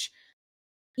much,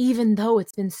 even though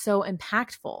it's been so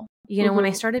impactful. You know, when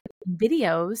I started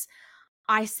videos,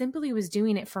 I simply was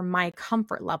doing it for my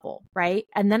comfort level, right?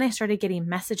 And then I started getting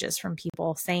messages from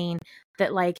people saying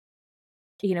that, like,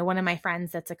 you know, one of my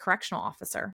friends that's a correctional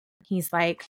officer, he's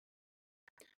like,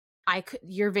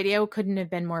 your video couldn't have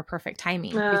been more perfect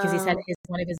timing, because he said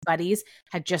one of his buddies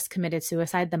had just committed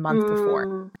suicide the month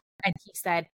before. And he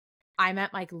said, I'm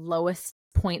at, like, lowest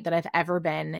point that I've ever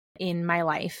been in my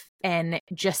life, and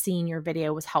just seeing your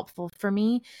video was helpful for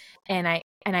me. And I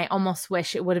almost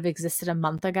wish it would have existed a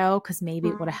month ago, because maybe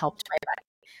it would have helped my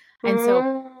buddy. And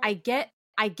so I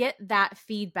get that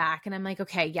feedback, and I'm like,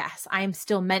 okay, yes, I'm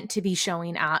still meant to be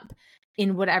showing up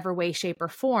in whatever way, shape, or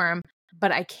form,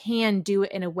 but I can do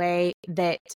it in a way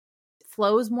that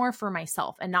flows more for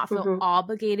myself and not feel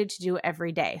obligated to do it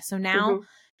every day. So now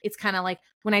it's kind of like,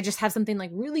 when I just have something, like,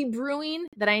 really brewing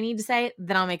that I need to say,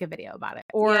 then I'll make a video about it.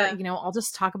 Or, you know, I'll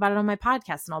just talk about it on my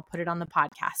podcast and I'll put it on the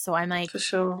podcast. So I'm like, for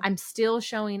sure, I'm still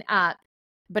showing up,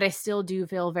 but I still do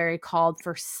feel very called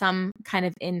for some kind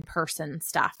of in-person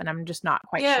stuff. And I'm just not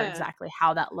quite sure exactly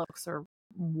how that looks or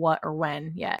what or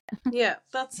when yet. Yeah,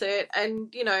 that's it.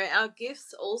 And, you know, our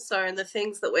gifts also, and the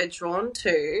things that we're drawn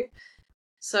to.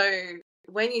 So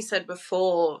when you said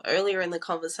before, earlier in the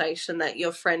conversation, that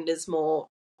your friend is more,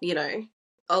 you know,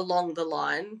 along the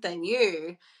line than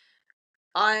you,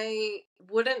 I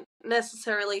wouldn't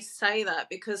necessarily say that,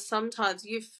 because sometimes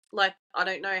like, I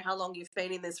don't know how long you've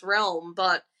been in this realm,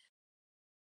 but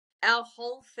our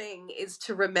whole thing is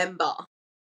to remember.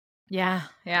 Yeah.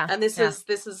 And this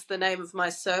is the name of my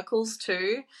circles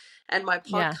too, and my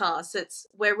podcast.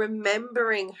 We're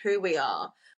remembering who we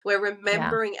are. We're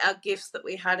remembering our gifts that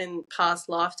we had in past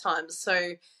lifetimes.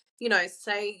 So, you know,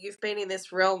 say you've been in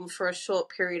this realm for a short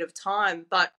period of time,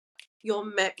 but you're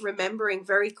remembering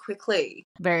very quickly.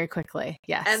 Very quickly,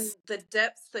 yes. And the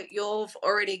depths that you've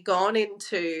already gone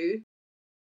into,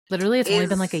 literally, it's only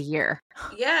been like a year.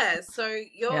 Yeah, so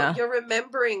you're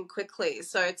remembering quickly.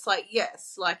 So it's like,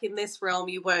 yes, like in this realm,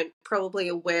 you weren't probably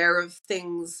aware of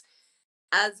things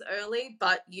as early,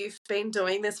 but you've been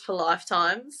doing this for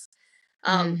lifetimes.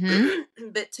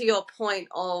 But to your point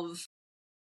of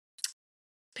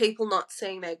people not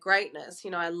seeing their greatness, you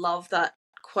know, I love that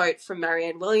quote from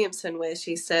Marianne Williamson where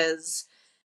she says,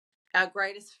 our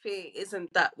greatest fear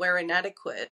isn't that we're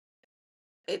inadequate,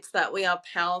 it's that we are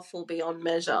powerful beyond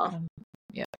measure.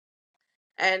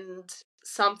 And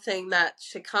something that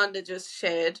Shikanda just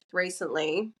shared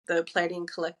recently, the Palladian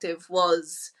Collective,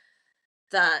 was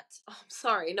that, I'm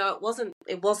sorry, no, it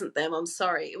wasn't them, I'm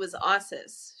sorry, it was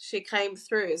Isis. She came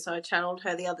through, so I channeled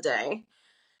her the other day,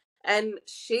 and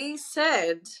she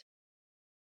said,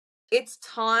 it's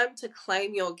time to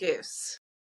claim your gifts.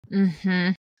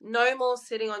 No more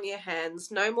sitting on your hands,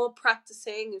 no more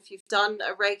practicing. If you've done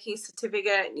a Reiki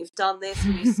certificate and you've done this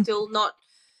and you're still not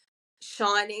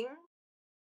shining,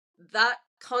 that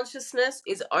consciousness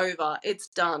is over. It's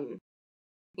done.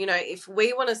 You know, if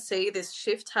we want to see this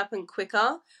shift happen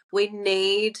quicker, we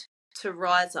need to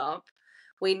rise up.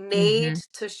 We need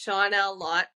to shine our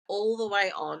light all the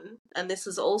way on. And this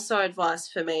is also advice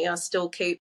for me. I still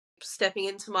keep stepping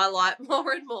into my light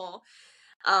more and more.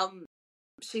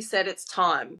 She said it's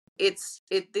time.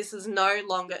 This is no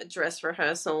longer a dress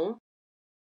rehearsal.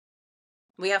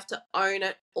 We have to own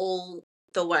it all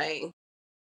the way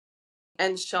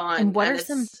and shine. And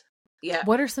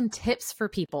what are some tips for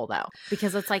people, though?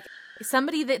 Because it's like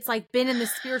somebody that's, like, been in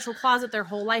this spiritual closet their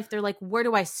whole life, they're like, where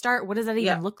do I start? What does that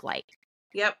even look like?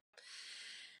 Yep.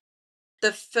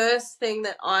 The first thing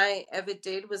that I ever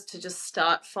did was to just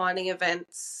start finding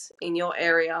events in your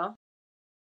area,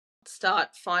 start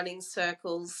finding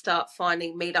circles, start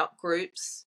finding meetup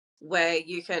groups where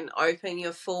you can open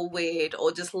your full weird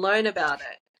or just learn about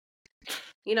it,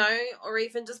 you know, or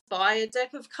even just buy a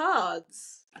deck of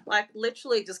cards. Like,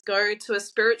 literally just go to a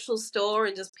spiritual store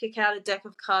and just pick out a deck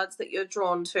of cards that you're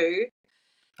drawn to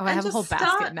Oh, I have a whole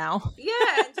basket now.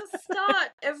 Yeah, and just start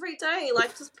every day,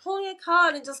 like just pulling a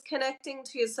card and just connecting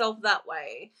to yourself that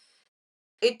way.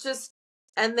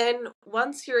 And then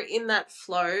once you're in that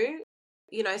flow,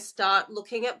 start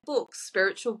looking at books,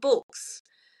 spiritual books,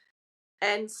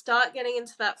 and start getting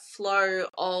into that flow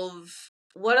of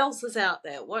what else is out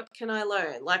there? What can I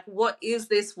learn? Like, what is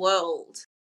this world?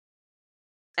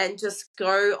 And just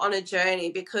go on a journey,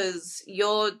 because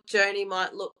your journey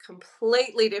might look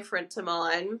completely different to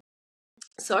mine.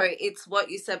 So it's what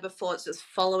you said before, it's just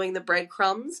following the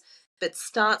breadcrumbs, but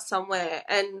start somewhere,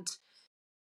 and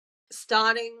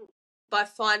starting by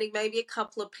finding maybe a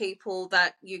couple of people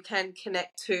that you can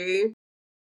connect to.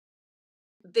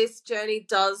 This journey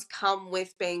does come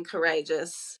with being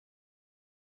courageous.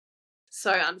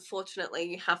 So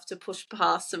unfortunately, you have to push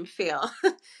past some fear,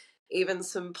 even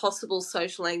some possible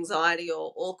social anxiety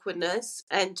or awkwardness,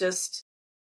 and just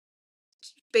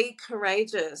be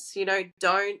courageous.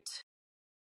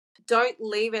 Don't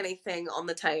leave anything on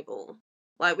the table.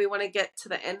 Like, we want to get to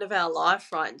the end of our life,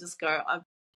 right, and just go, I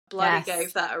bloody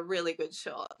gave that a really good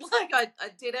shot. Like, I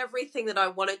did everything that I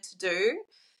wanted to do.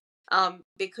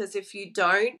 Because if you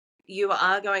don't, you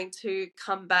are going to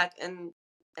come back and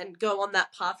go on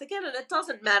that path again. And it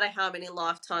doesn't matter how many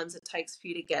lifetimes it takes for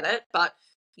you to get it, but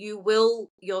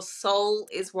your soul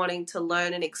is wanting to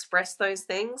learn and express those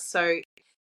things. So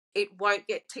it won't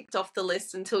get ticked off the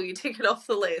list until you tick it off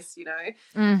the list,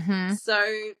 Mm-hmm. So,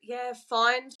 yeah,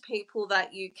 find people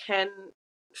that you can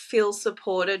feel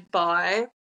supported by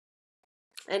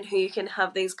and who you can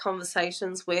have these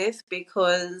conversations with,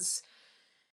 because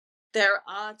there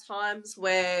are times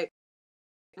where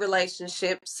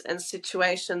relationships and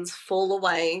situations fall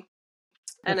away,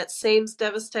 and it seems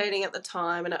devastating at the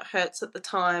time and it hurts at the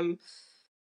time,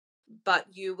 but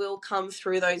you will come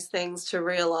through those things to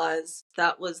realize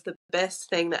that was the best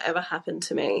thing that ever happened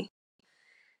to me.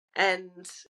 And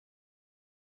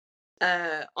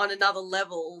on another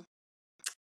level,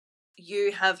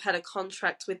 you have had a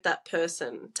contract with that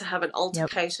person to have an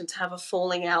altercation, to have a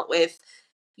falling out with.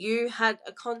 You had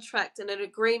a contract and an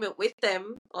agreement with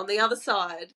them on the other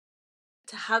side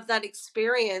to have that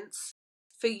experience,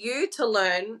 for you to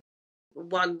learn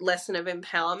one lesson of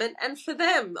empowerment, and for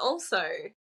them also.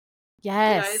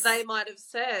 Yes. They might have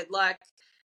said, like,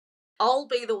 I'll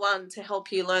be the one to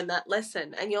help you learn that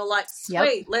lesson. And you're like,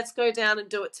 sweet, let's go down and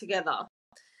do it together.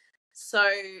 So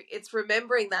it's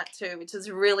remembering that too, which is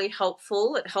really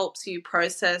helpful. It helps you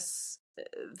process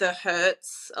the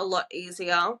hurts a lot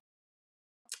easier.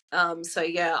 So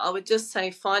yeah, I would just say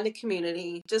find a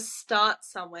community, just start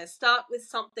somewhere, start with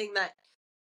something that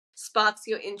sparks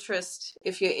your interest.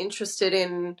 If you're interested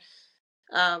in,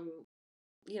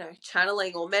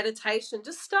 channeling or meditation,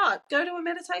 just go to a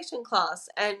meditation class.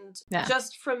 And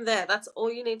just from there, that's all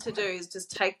you need to do, is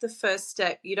just take the first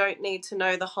step. You don't need to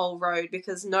know the whole road,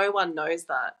 because no one knows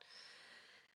that.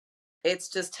 It's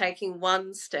just taking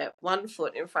one step, one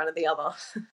foot in front of the other.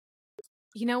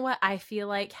 You know what I feel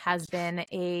like has been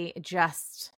a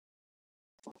just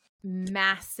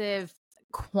massive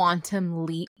quantum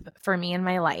leap for me in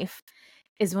my life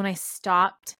is when I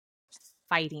stopped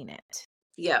fighting it.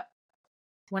 Yeah.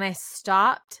 When I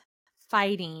stopped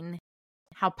fighting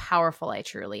how powerful I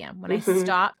truly am. When I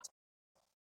stopped,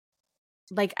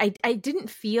 like, I didn't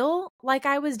feel like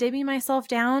I was dimming myself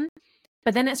down,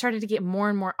 but then it started to get more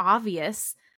and more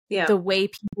obvious the way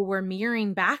people were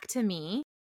mirroring back to me.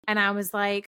 And I was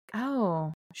like,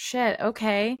 oh, shit,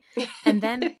 okay. And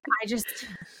then I just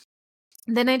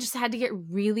had to get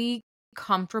really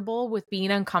comfortable with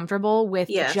being uncomfortable with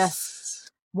just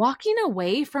walking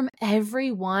away from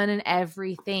everyone and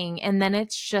everything. And then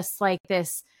it's just like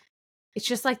this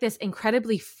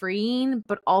incredibly freeing,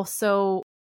 but also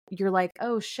you're like,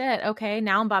 oh shit, okay,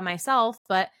 now I'm by myself,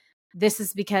 but this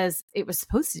is because it was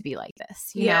supposed to be like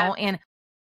this, you know? And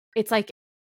it's like,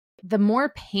 the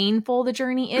more painful the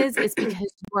journey is because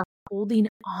you are holding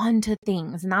on to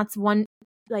things. And that's one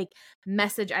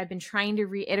message I've been trying to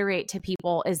reiterate to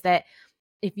people, is that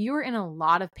if you're in a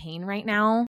lot of pain right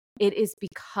now, it is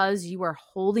because you are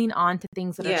holding on to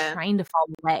things that are trying to fall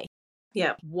away.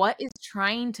 Yeah. What is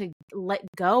trying to let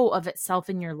go of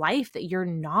itself in your life that you're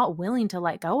not willing to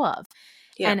let go of?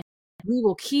 Yeah. And we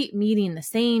will keep meeting the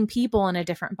same people in a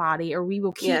different body, or we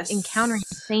will keep encountering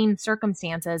the same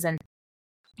circumstances. And,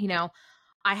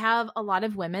 I have a lot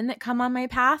of women that come on my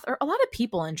path, or a lot of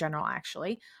people in general,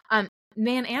 actually,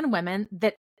 men and women,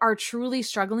 that are truly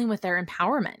struggling with their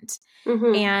empowerment.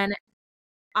 And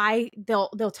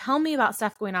they'll tell me about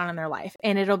stuff going on in their life,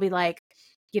 and it'll be like,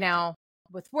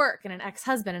 with work and an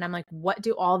ex-husband. And I'm like, what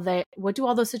do all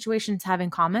those situations have in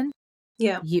common?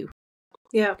 Yeah. You.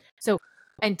 Yeah. So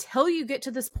until you get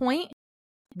to this point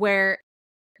where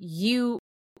you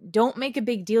don't make a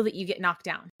big deal that you get knocked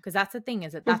down, because that's the thing,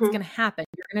 is that that's Mhm. going to happen.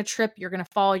 You're going to trip, you're going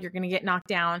to fall, you're going to get knocked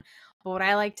down. But what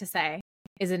I like to say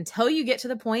is, until you get to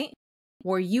the point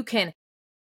where you can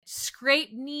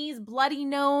scrape knees, bloody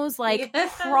nose, like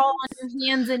crawl on your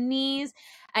hands and knees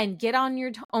and get on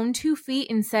your own 2 feet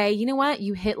and say, you know what,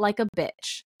 you hit like a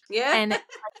bitch. Yeah.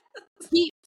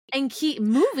 And keep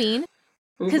moving.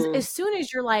 Because Mhm. as soon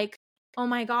as you're like, oh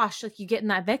my gosh, like you get in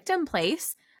that victim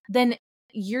place, then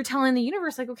you're telling the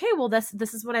universe, like, okay, well, this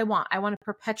is what I want. I want to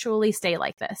perpetually stay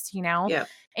like this, you know? Yeah.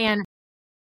 And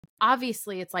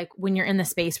obviously it's like when you're in the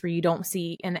space where you don't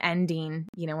see an ending,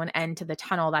 you know, an end to the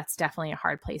tunnel, that's definitely a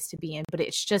hard place to be in. But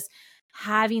it's just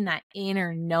having that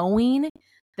inner knowing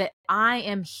that I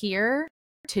am here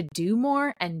to do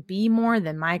more and be more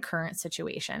than my current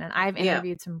situation. And I've Yeah.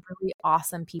 interviewed some really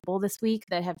awesome people this week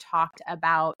that have talked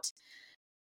about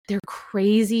their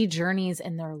crazy journeys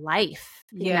in their life,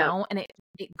 you Yeah. know, and it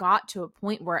got to a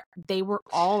point where they were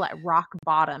all at rock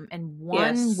bottom in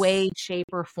one Yes. way, shape,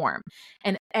 or form.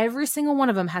 And every single one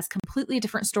of them has completely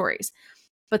different stories.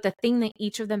 But the thing that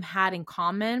each of them had in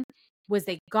common was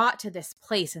they got to this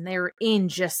place and they were in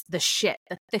just the shit,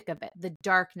 the thick of it, the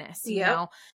darkness, you Yep. know,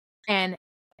 and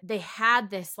they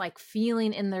had this like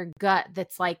feeling in their gut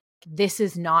that's like, this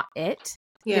is not it.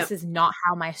 Yep. This is not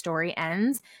how my story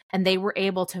ends. And they were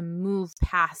able to move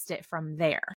past it from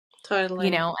there, Totally.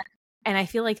 you know? And I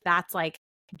feel like that's like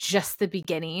just the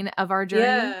beginning of our journey.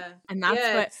 Yeah. And that's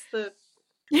yeah, what it's the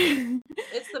and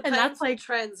that's painful like,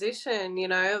 transition, you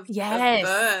know, of yes.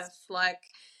 birth. Like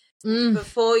Mm.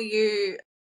 before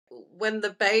when the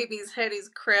baby's head is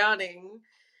crowning,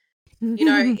 you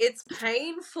know, it's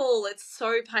painful. It's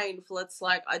so painful. It's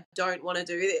like, I don't want to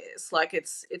do this. Like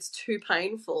it's too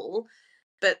painful.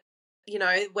 But, you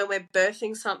know, when we're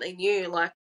birthing something new,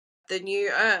 like the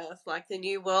new earth, like the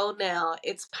new world now,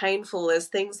 it's painful. There's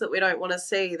things that we don't want to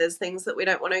see. There's things that we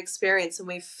don't want to experience, and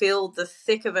we feel the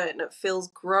thick of it and it feels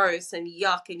gross and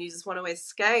yuck and you just want to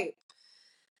escape.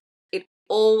 It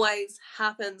always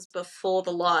happens before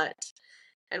the light.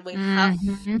 And we have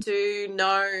to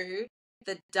know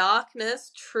the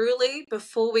darkness truly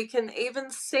before we can even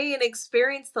see and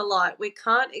experience the light. We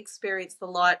can't experience the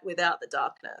light without the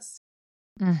darkness.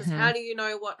 Because how do you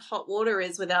know what hot water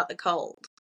is without the cold?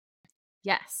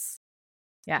 Yes.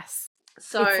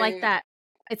 So it's like that.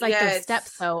 It's like yeah, those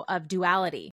steps though of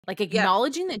duality, like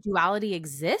acknowledging that duality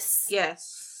exists.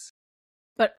 Yes.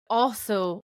 But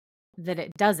also that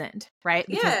it doesn't, right?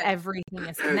 Because Yeah. everything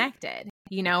is connected,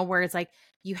 you know, where it's like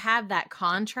you have that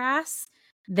contrast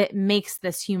that makes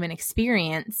this human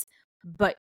experience,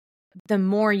 but the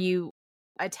more you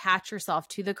attach yourself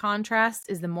to the contrast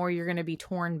is the more you're going to be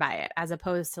torn by it, as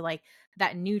opposed to like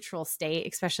that neutral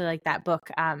state, especially like that book,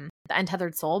 The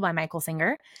Untethered Soul by Michael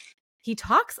Singer. He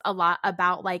talks a lot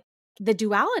about like the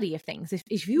duality of things.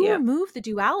 If you remove the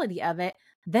duality of it,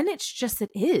 then it's just,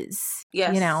 it is,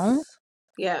 Yes. you know?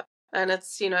 Yeah. And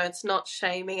it's, you know, it's not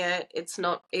shaming it. It's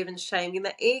not even shaming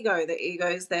the ego. The ego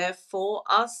is there for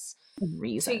us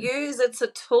to use. It's a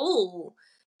tool.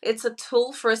 It's a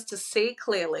tool for us to see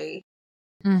clearly.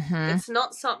 It's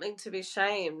not something to be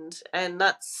shamed. And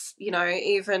that's, you know,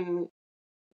 even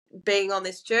being on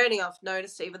this journey, I've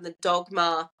noticed even the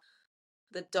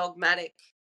dogmatic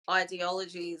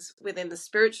ideologies within the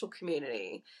spiritual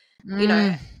community, you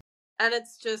know, and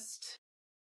it's just,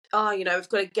 oh, you know, we've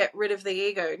got to get rid of the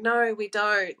ego. No, we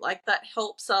don't. Like that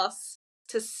helps us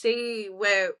to see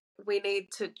where we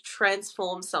need to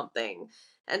transform something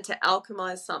and to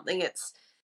alchemize something.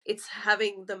 It's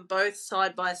having them both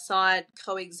side by side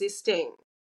coexisting.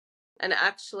 And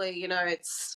actually, you know,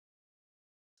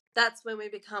 that's when we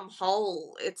become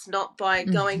whole. It's not by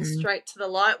going straight to the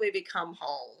light we become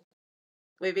whole.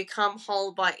 We become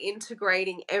whole by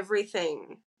integrating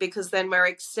everything, because then we're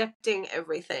accepting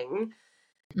everything.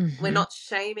 We're not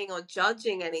shaming or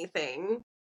judging anything.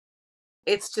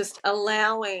 It's just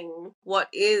allowing what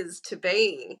is to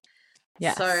be.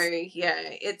 Yes. So, yeah,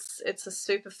 it's a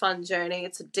super fun journey.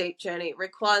 It's a deep journey. It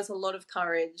requires a lot of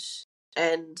courage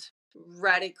and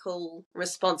radical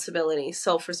responsibility,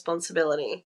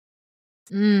 self-responsibility.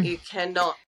 You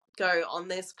cannot go on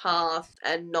this path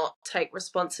and not take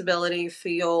responsibility for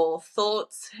your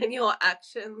thoughts and your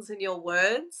actions and your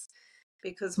words,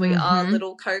 because we are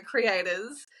little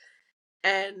co-creators,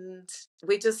 and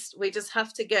we just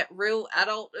have to get real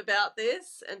adult about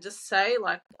this and just say,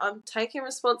 like, I'm taking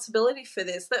responsibility for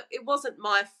this, that it wasn't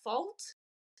my fault,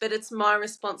 but it's my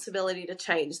responsibility to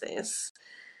change this.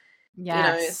 Yes. You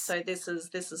know, so this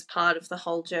is part of the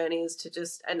whole journey, is to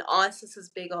just, and Isis is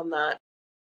big on that.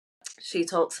 She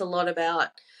talks a lot about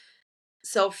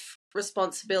self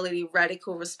responsibility,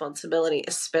 radical responsibility,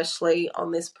 especially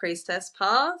on this priestess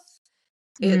path.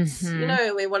 It's,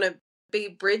 we want to be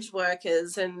bridge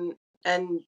workers and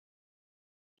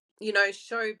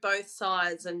show both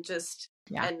sides and just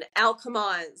and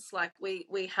alchemize. Like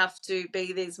we have to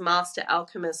be these master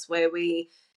alchemists where we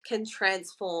can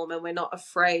transform and we're not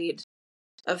afraid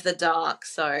of the dark.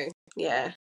 So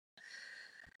yeah.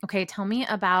 Okay, tell me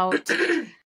about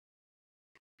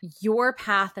your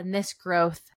path and this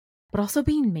growth, but also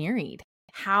being married.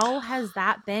 How has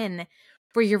that been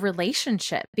for your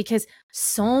relationship? Because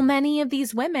so many of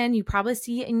these women, you probably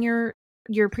see in your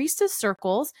priestess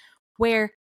circles,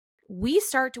 where we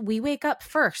wake up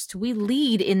first, we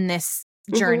lead in this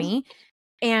journey,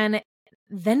 and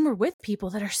then we're with people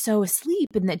that are so asleep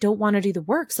and that don't want to do the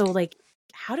work. So like,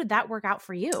 how did that work out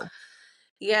for you?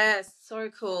 Yes, so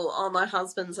cool. Oh, my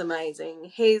husband's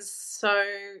amazing. He's so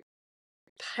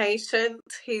patient.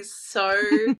 He's so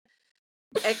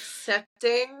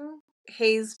accepting.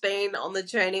 He's been on the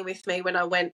journey with me when I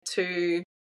went to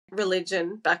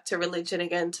back to religion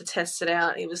again to test it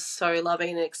out. He was so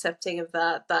loving and accepting of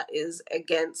that. That is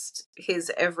against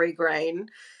his every grain.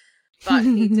 But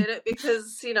he did it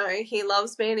because, he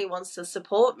loves me and he wants to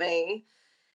support me.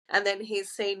 And then he's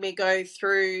seen me go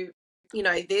through,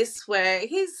 this where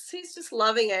he's just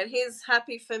loving it. He's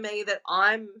happy for me that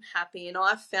I'm happy and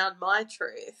I've found my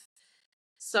truth.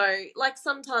 So, like,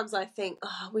 sometimes I think,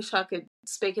 I wish I could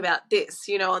speak about this,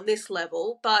 on this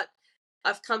level. But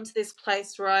I've come to this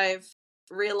place where I've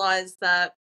realized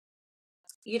that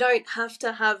you don't have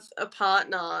to have a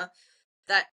partner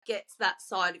that gets that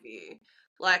side of you.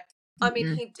 Like, I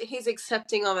mean, he's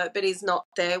accepting of it, but he's not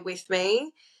there with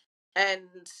me.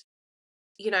 And,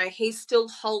 he still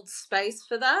holds space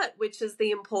for that, which is the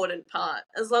important part.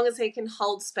 As long as he can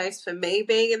hold space for me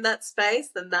being in that space,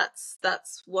 then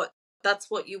that's what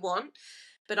you want.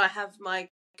 But I have my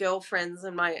girlfriends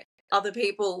and my other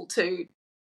people to,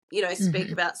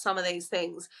 speak about some of these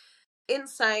things. In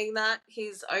saying that,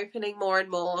 he's opening more and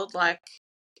more. Like,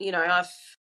 I've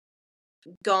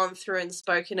gone through and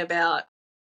spoken about,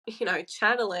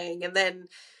 channeling and then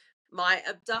my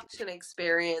abduction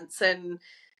experience. And,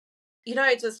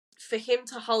 just for him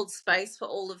to hold space for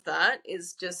all of that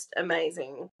is just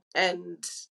amazing. And,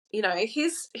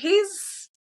 he's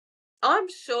I'm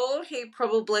sure he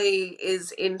probably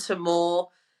is into more.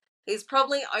 He's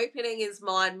probably opening his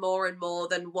mind more and more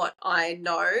than what I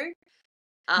know.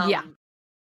 Yeah.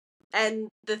 And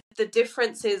the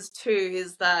difference is too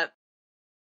is that,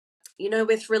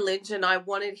 with religion, I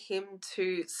wanted him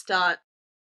to start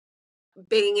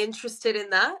being interested in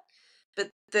that.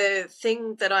 But the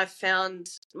thing that I found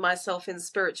myself in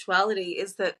spirituality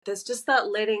is that there's just that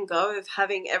letting go of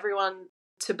having everyone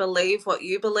to believe what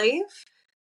you believe.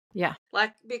 Yeah.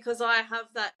 Like, because I have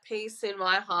that peace in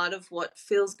my heart of what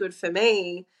feels good for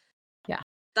me. Yeah.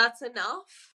 That's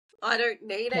enough. I don't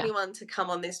need anyone to come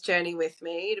on this journey with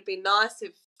me. It'd be nice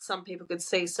if some people could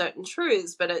see certain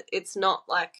truths, but it's not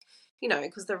like,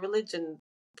 because the religion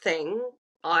thing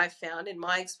I found in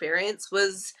my experience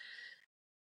was,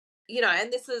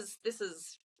 and this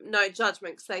is no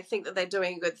judgment because they think that they're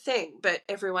doing a good thing, but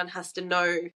everyone has to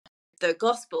know the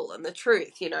gospel and the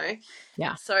truth,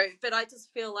 Yeah. So, but I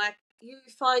just feel like you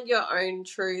find your own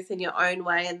truth in your own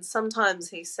way. And sometimes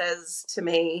he says to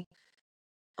me,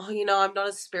 oh, I'm not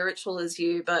as spiritual as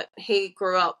you, but he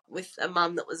grew up with a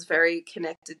mum that was very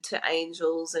connected to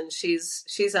angels, and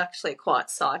she's actually quite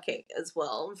psychic as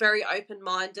well, very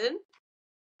open-minded.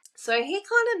 So he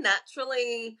kind of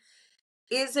naturally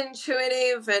is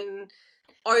intuitive and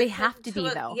open. They have to be,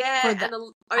 though. Yeah,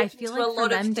 and I feel like for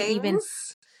them to even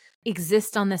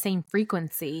exist on the same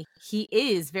frequency, he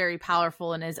is very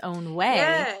powerful in his own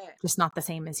way, just not the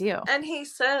same as you. And he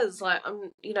says, like,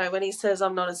 when he says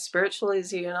I'm not as spiritual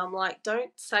as you, and I'm like,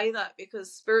 don't say that,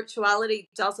 because spirituality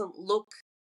doesn't look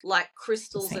like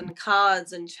crystals and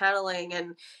cards and channeling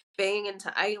and being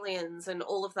into aliens and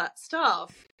all of that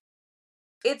stuff.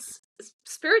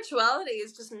 Spirituality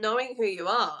is just knowing who you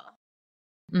are.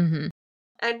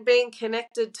 And being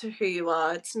connected to who you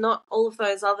are. It's not all of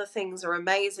those other things are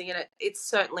amazing, and it's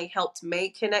certainly helped me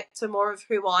connect to more of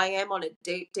who I am on a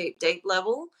deep, deep, deep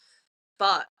level.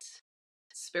 But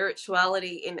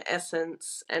spirituality in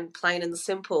essence, and plain and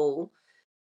simple,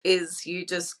 is you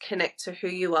just connect to who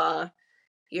you are.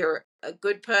 You're a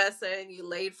good person, you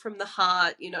lead from the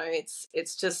heart,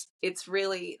 it's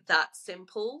really that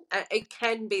simple. And it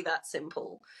can be that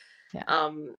simple. Yeah.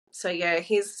 So yeah,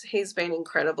 he's been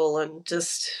incredible, and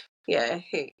just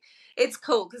he it's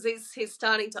cool because he's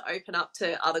starting to open up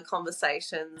to other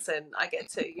conversations, and I get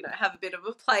to, have a bit of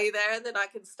a play there, and then I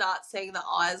can start seeing the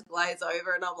eyes glaze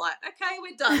over, and I'm like, okay,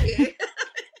 we're done here.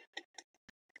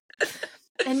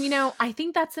 And, I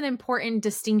think that's an important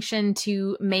distinction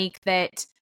to make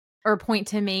point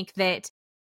to make, that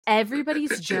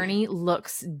everybody's journey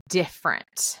looks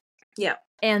different. Yeah.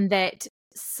 And that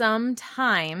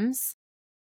sometimes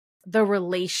the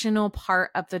relational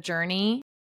part of the journey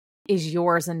is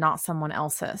yours and not someone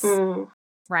else's.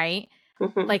 Right?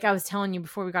 Mm-hmm. Like I was telling you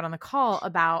before we got on the call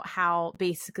about how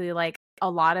basically like a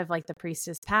lot of like the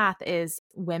priestess path is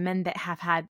women that have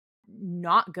had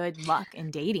not good luck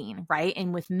in dating, right?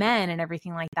 And with men and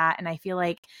everything like that. And I feel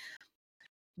like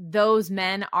those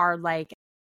men are like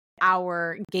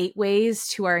our gateways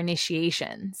to our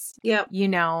initiations. Yep.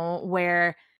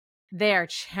 Where they're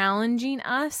challenging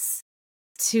us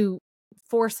to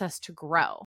force us to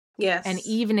grow. Yes. And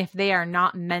even if they are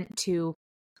not meant to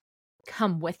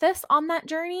come with us on that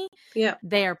journey,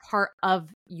 they are part of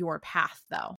your path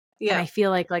though. Yeah. And I feel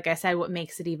like I said, what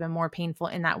makes it even more painful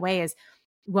in that way is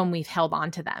when we've held on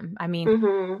to them. I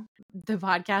mean, the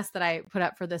podcast that I put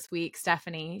up for this week,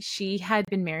 Stephanie, she had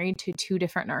been married to 2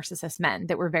 different narcissist men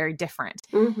that were very different.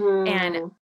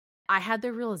 And I had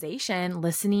the realization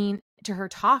listening to her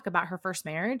talk about her first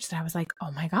marriage that I was like, oh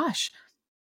my gosh,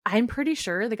 I'm pretty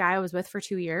sure the guy I was with for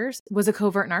 2 years was a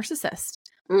covert narcissist.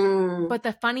 But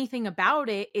the funny thing about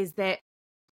it is that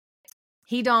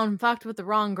he done fucked with the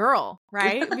wrong girl,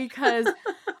 right? Because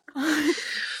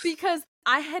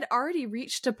I had already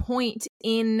reached a point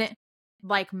in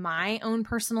like my own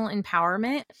personal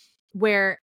empowerment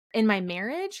where in my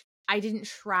marriage, I didn't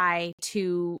try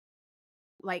to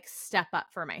like step up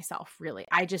for myself, really.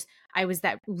 I was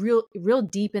that real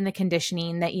deep in the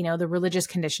conditioning that, the religious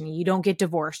conditioning, you don't get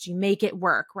divorced, you make it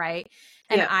work. Right.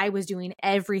 And I was doing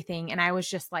everything, and I was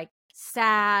just like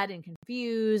sad and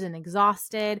confused and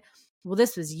exhausted. Well,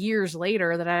 this was years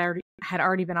later that I had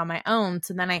already been on my own.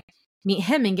 So then I meet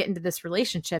him and get into this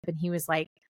relationship, and he was like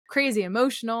crazy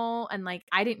emotional. And like,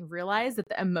 I didn't realize that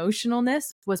the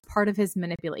emotionalness was part of his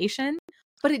manipulation,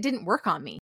 but it didn't work on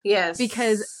me. Yes.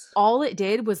 Because all it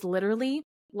did was literally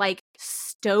like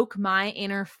stoke my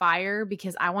inner fire,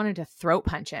 because I wanted to throat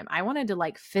punch him. I wanted to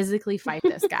like physically fight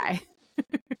this guy.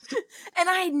 And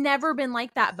I had never been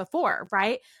like that before,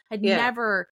 right? I'd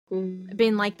never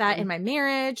been like that in my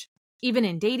marriage, even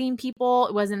in dating people.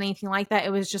 It wasn't anything like that.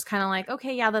 It was just kind of like,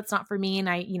 okay, yeah, that's not for me. And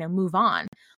I, move on.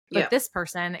 But this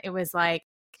person, it was like,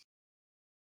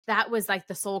 that was like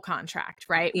the soul contract,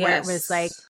 right? Yes. Where it was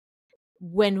like,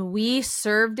 when we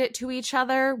served it to each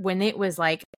other, when it was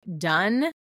like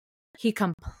done, he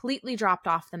completely dropped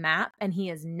off the map and he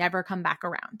has never come back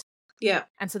around. Yeah.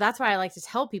 And so that's why I like to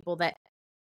tell people that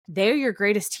they're your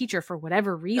greatest teacher for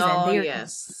whatever reason. Oh,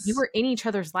 yes. You were in each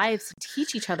other's lives to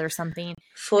teach each other something.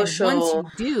 For sure. Once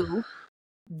you do,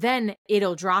 then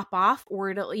it'll drop off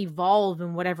or it'll evolve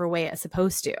in whatever way it's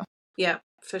supposed to. Yeah,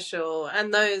 for sure.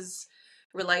 And those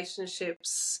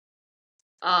relationships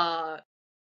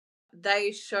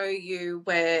they show you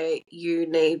where you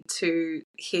need to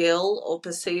heal or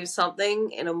perceive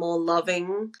something in a more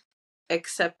loving,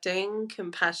 accepting,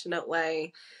 compassionate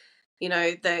way.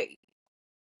 That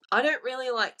I don't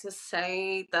really like to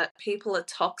say that people are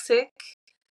toxic.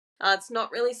 It's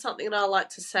not really something that I like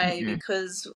to say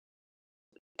because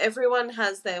everyone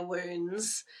has their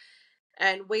wounds,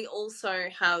 and we also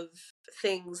have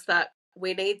things that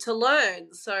we need to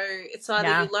learn. So it's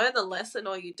either you learn the lesson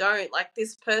or you don't. Like,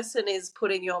 this person is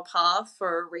put in your path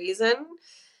for a reason,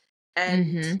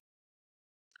 and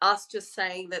us just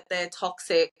saying that they're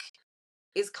toxic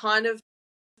is kind of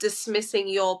dismissing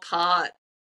your part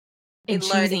in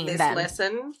learning this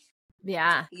lesson.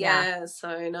 Yeah.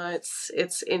 So no,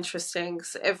 it's interesting.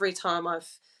 So every time I've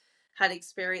had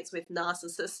experience with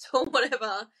narcissists or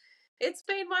whatever, it's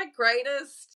been my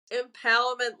greatest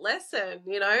empowerment lesson.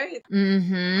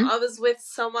 I was with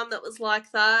someone that was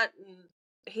like that, and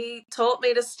he taught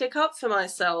me to stick up for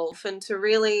myself and to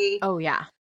really,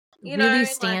 really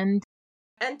stand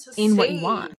and to in see what you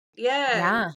want.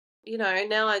 Yeah.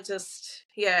 Now I just,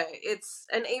 it's,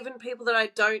 and even people that I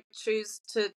don't choose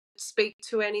to speak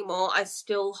to anymore, I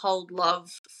still hold love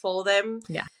for them.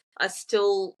 Yeah. I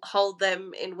still hold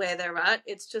them in where they're at.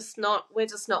 It's just we're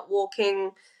just not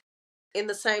walking in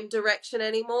the same direction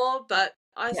anymore, but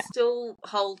I still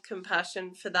hold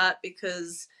compassion for that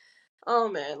because, oh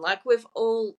man, like, we've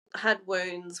all had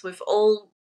wounds. We've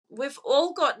all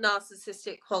got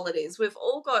narcissistic qualities. We've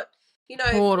all got,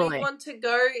 totally. If we want to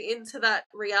go into that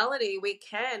reality, we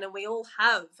can, and we all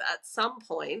have at some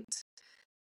point.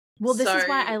 Well, this is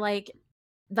why I like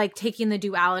like taking the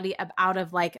duality out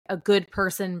of like a good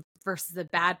person versus a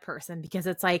bad person, because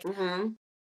it's like,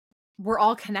 we're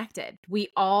all connected. We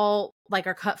all like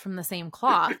are cut from the same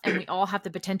cloth, and we all have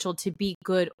the potential to be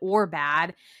good or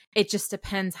bad. It just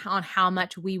depends on how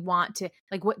much we want to,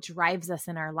 like, what drives us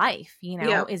in our life. You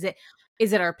know, is it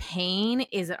our pain?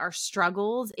 Is it our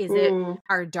struggles? Is it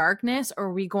our darkness? Or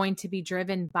are we going to be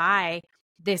driven by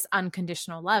this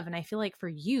unconditional love? And I feel like for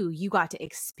you, you got to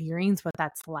experience what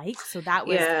that's like. So that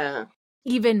was that's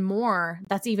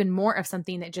even more of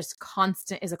something that just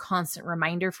is a constant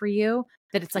reminder for you,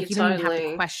 that it's like you don't even have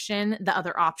to question the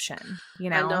other option, you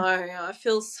know? I know. I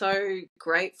feel so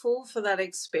grateful for that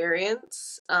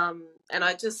experience. And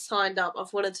I just signed up.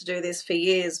 I've wanted to do this for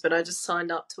years, but I just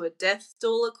signed up to a death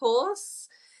doula course.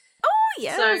 Oh,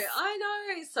 yes. So I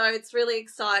know. So it's really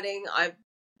exciting.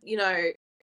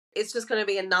 It's just going to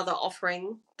be another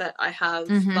offering that I have,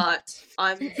 but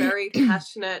I'm very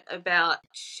passionate about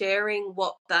sharing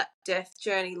what that death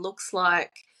journey looks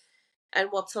like and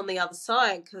what's on the other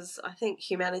side, because I think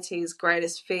humanity's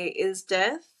greatest fear is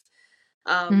death.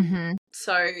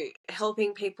 So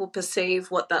helping people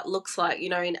perceive what that looks like, you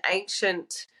know, in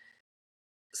ancient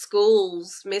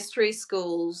schools, mystery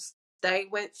schools, they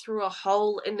went through a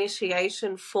whole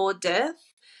initiation for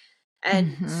death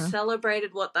and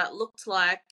celebrated what that looked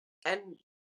like, and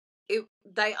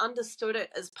they understood it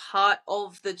as part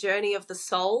of the journey of the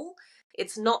soul.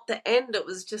 It's not the end. It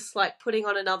was just like putting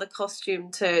on another costume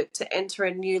to enter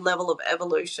a new level of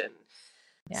evolution.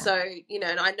 Yeah. So, you know,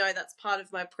 and I know that's part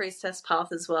of my priestess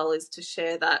path as well, is to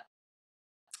share that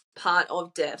part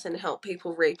of death and help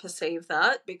people reperceive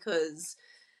that, because,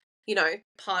 you know,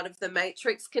 part of the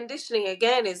matrix conditioning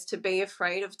again is to be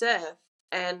afraid of death.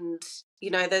 And, you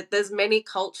know, there's many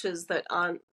cultures that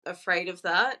aren't afraid of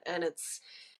that, and it's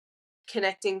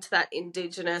connecting to that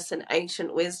indigenous and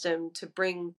ancient wisdom to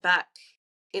bring back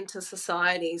into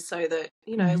society, so that,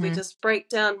 you know, we just break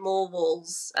down more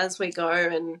walls as we go,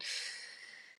 and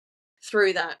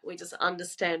through that we just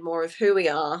understand more of who we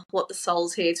are, what the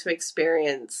soul's here to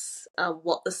experience,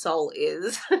 what the soul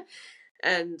is.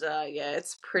 And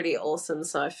it's pretty awesome.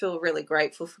 So I feel really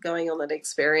grateful for going on that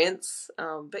experience.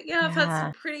 But I've had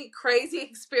some pretty crazy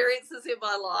experiences in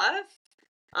my life.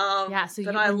 So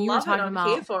but I love it. I'm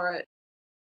here for it.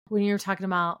 When you were talking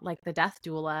about like the death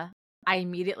doula, I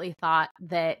immediately thought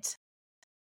that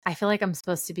I feel like I'm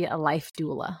supposed to be a life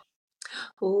doula.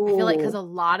 Ooh. I feel like, because a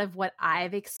lot of what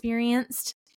I've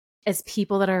experienced is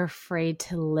people that are afraid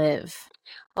to live.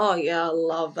 Oh yeah, I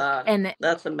love that. And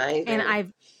that's amazing.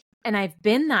 And I've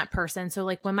been that person. So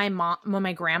like when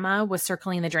my grandma was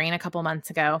circling the drain a couple months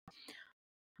ago,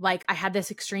 like I had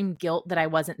this extreme guilt that I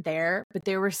wasn't there, but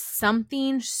there was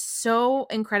something so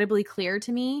incredibly clear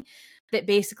to me that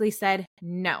basically said,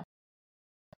 no,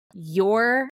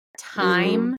 your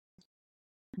time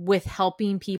with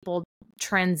helping people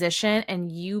transition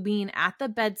and you being at the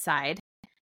bedside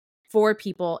for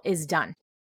people is done.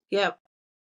 Yep.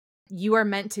 You are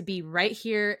meant to be right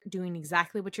here doing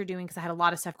exactly what you're doing, because I had a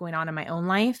lot of stuff going on in my own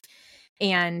life.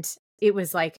 And it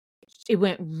was like, it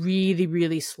went really,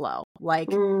 really slow. Like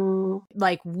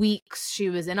weeks. She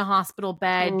was in a hospital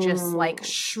bed, just like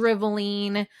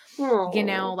shriveling, you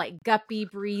know, like guppy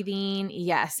breathing.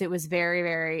 Yes, it was very,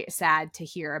 very sad to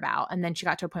hear about. And then she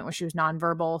got to a point where she was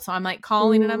nonverbal. So I'm like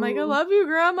calling and I'm like, I love you,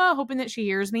 Grandma, hoping that she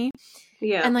hears me.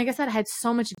 Yeah. And like I said, I had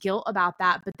so much guilt about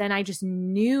that. But then I just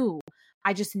knew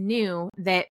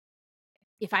that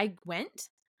if I went,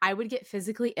 I would get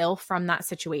physically ill from that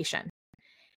situation.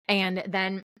 And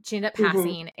then she ended up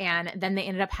passing, and then they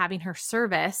ended up having her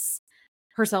service,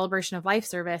 her celebration of life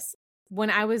service, when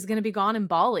I was going to be gone in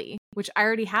Bali, which I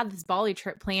already had this Bali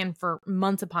trip planned for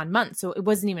months upon months. So it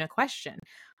wasn't even a question.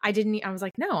 I was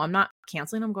like, no, I'm not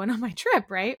canceling. I'm going on my trip.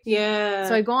 Right. Yeah.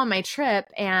 So I go on my trip,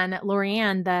 and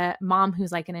Lorianne, the mom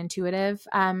who's like an intuitive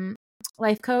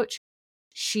life coach,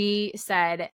 she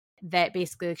said that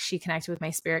basically she connected with my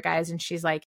spirit guides, and she's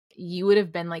like, you would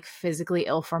have been like physically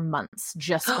ill for months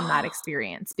just from that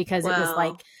experience, because it was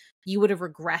like you would have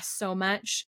regressed so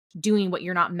much doing what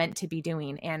you're not meant to be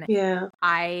doing. And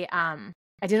I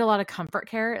did a lot of comfort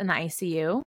care in the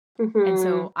ICU. And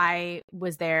so I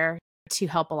was there to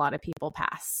help a lot of people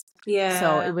pass. Yeah.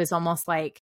 So it was almost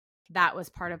like that was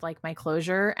part of like my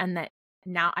closure, and that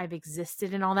now I've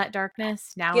existed in all that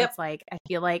darkness. Now it's like, I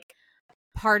feel like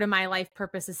part of my life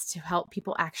purpose is to help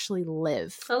people actually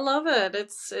live. I love it.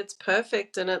 It's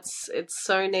perfect, and it's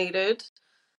so needed.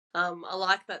 I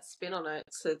like that spin on it.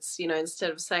 So it's, you know, instead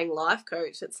of saying life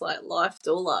coach, it's like life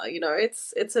doula. You know,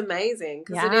 it's amazing,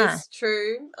 because it is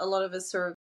true. A lot of us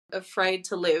are afraid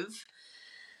to live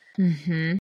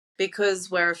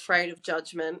because we're afraid of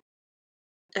judgment.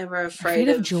 And we're afraid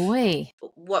of joy.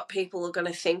 what people are going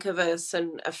to think of us,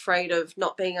 and afraid of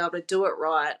not being able to do it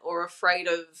right, or afraid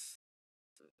of,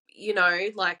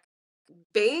 like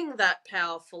being that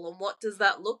powerful. And what does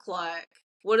that look like?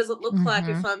 What does it look like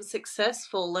if I'm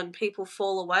successful and people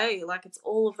fall away? Like, it's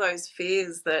all of those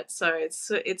fears so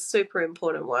it's super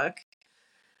important work.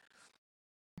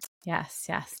 Yes.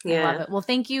 Yeah. I love it. Well,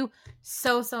 thank you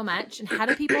so much. And how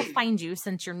do people find you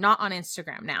since you're not on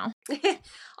Instagram now?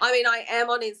 I mean, I am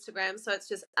on Instagram, so it's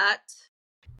just at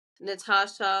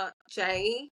Natasha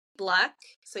J Black.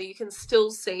 So you can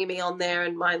still see me on there,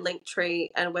 and my link tree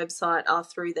and website are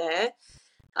through there.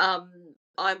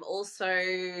 I'm also,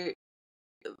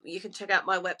 you can check out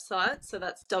my website. So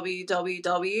that's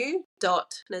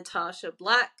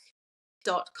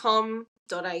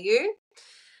www.natashablack.com.au.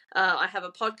 I have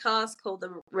a podcast called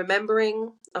The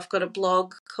Remembering. I've got a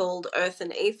blog called Earth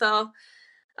and Ether.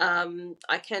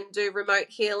 I can do remote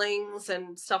healings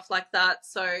and stuff like that.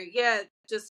 So yeah,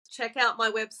 just check out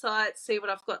my website, see what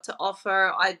I've got to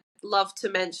offer. I'd love to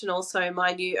mention also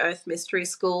my new Earth Mystery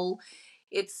School.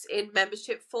 It's in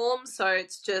membership form, so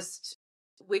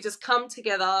we just come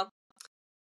together.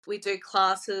 We do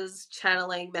classes,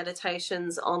 channeling,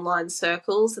 meditations, online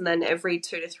circles, and then every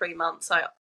 2 to 3 months I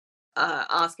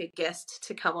ask a guest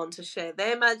to come on to share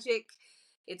their magic.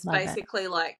 It's basically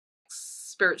like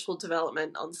spiritual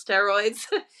development on steroids.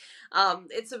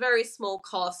 It's a very small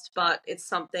cost, but it's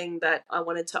something that I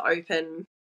wanted to open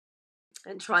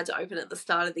and tried to open at the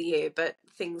start of the year, but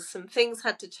some things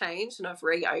had to change, and I've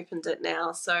reopened it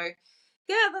now. So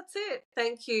yeah, that's it.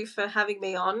 Thank you for having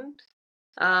me on.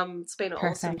 It's been an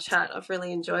awesome chat. I've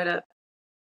really enjoyed it.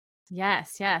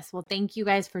 Yes. Well, thank you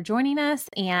guys for joining us,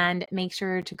 and make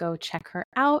sure to go check her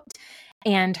out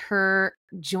and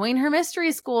join her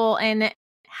mystery school and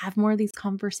have more of these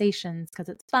conversations, because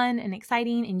it's fun and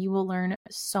exciting, and you will learn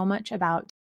so much about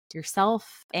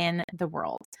yourself and the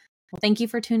world. Well, thank you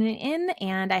for tuning in,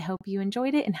 and I hope you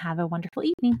enjoyed it, and have a wonderful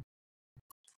evening.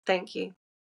 Thank you.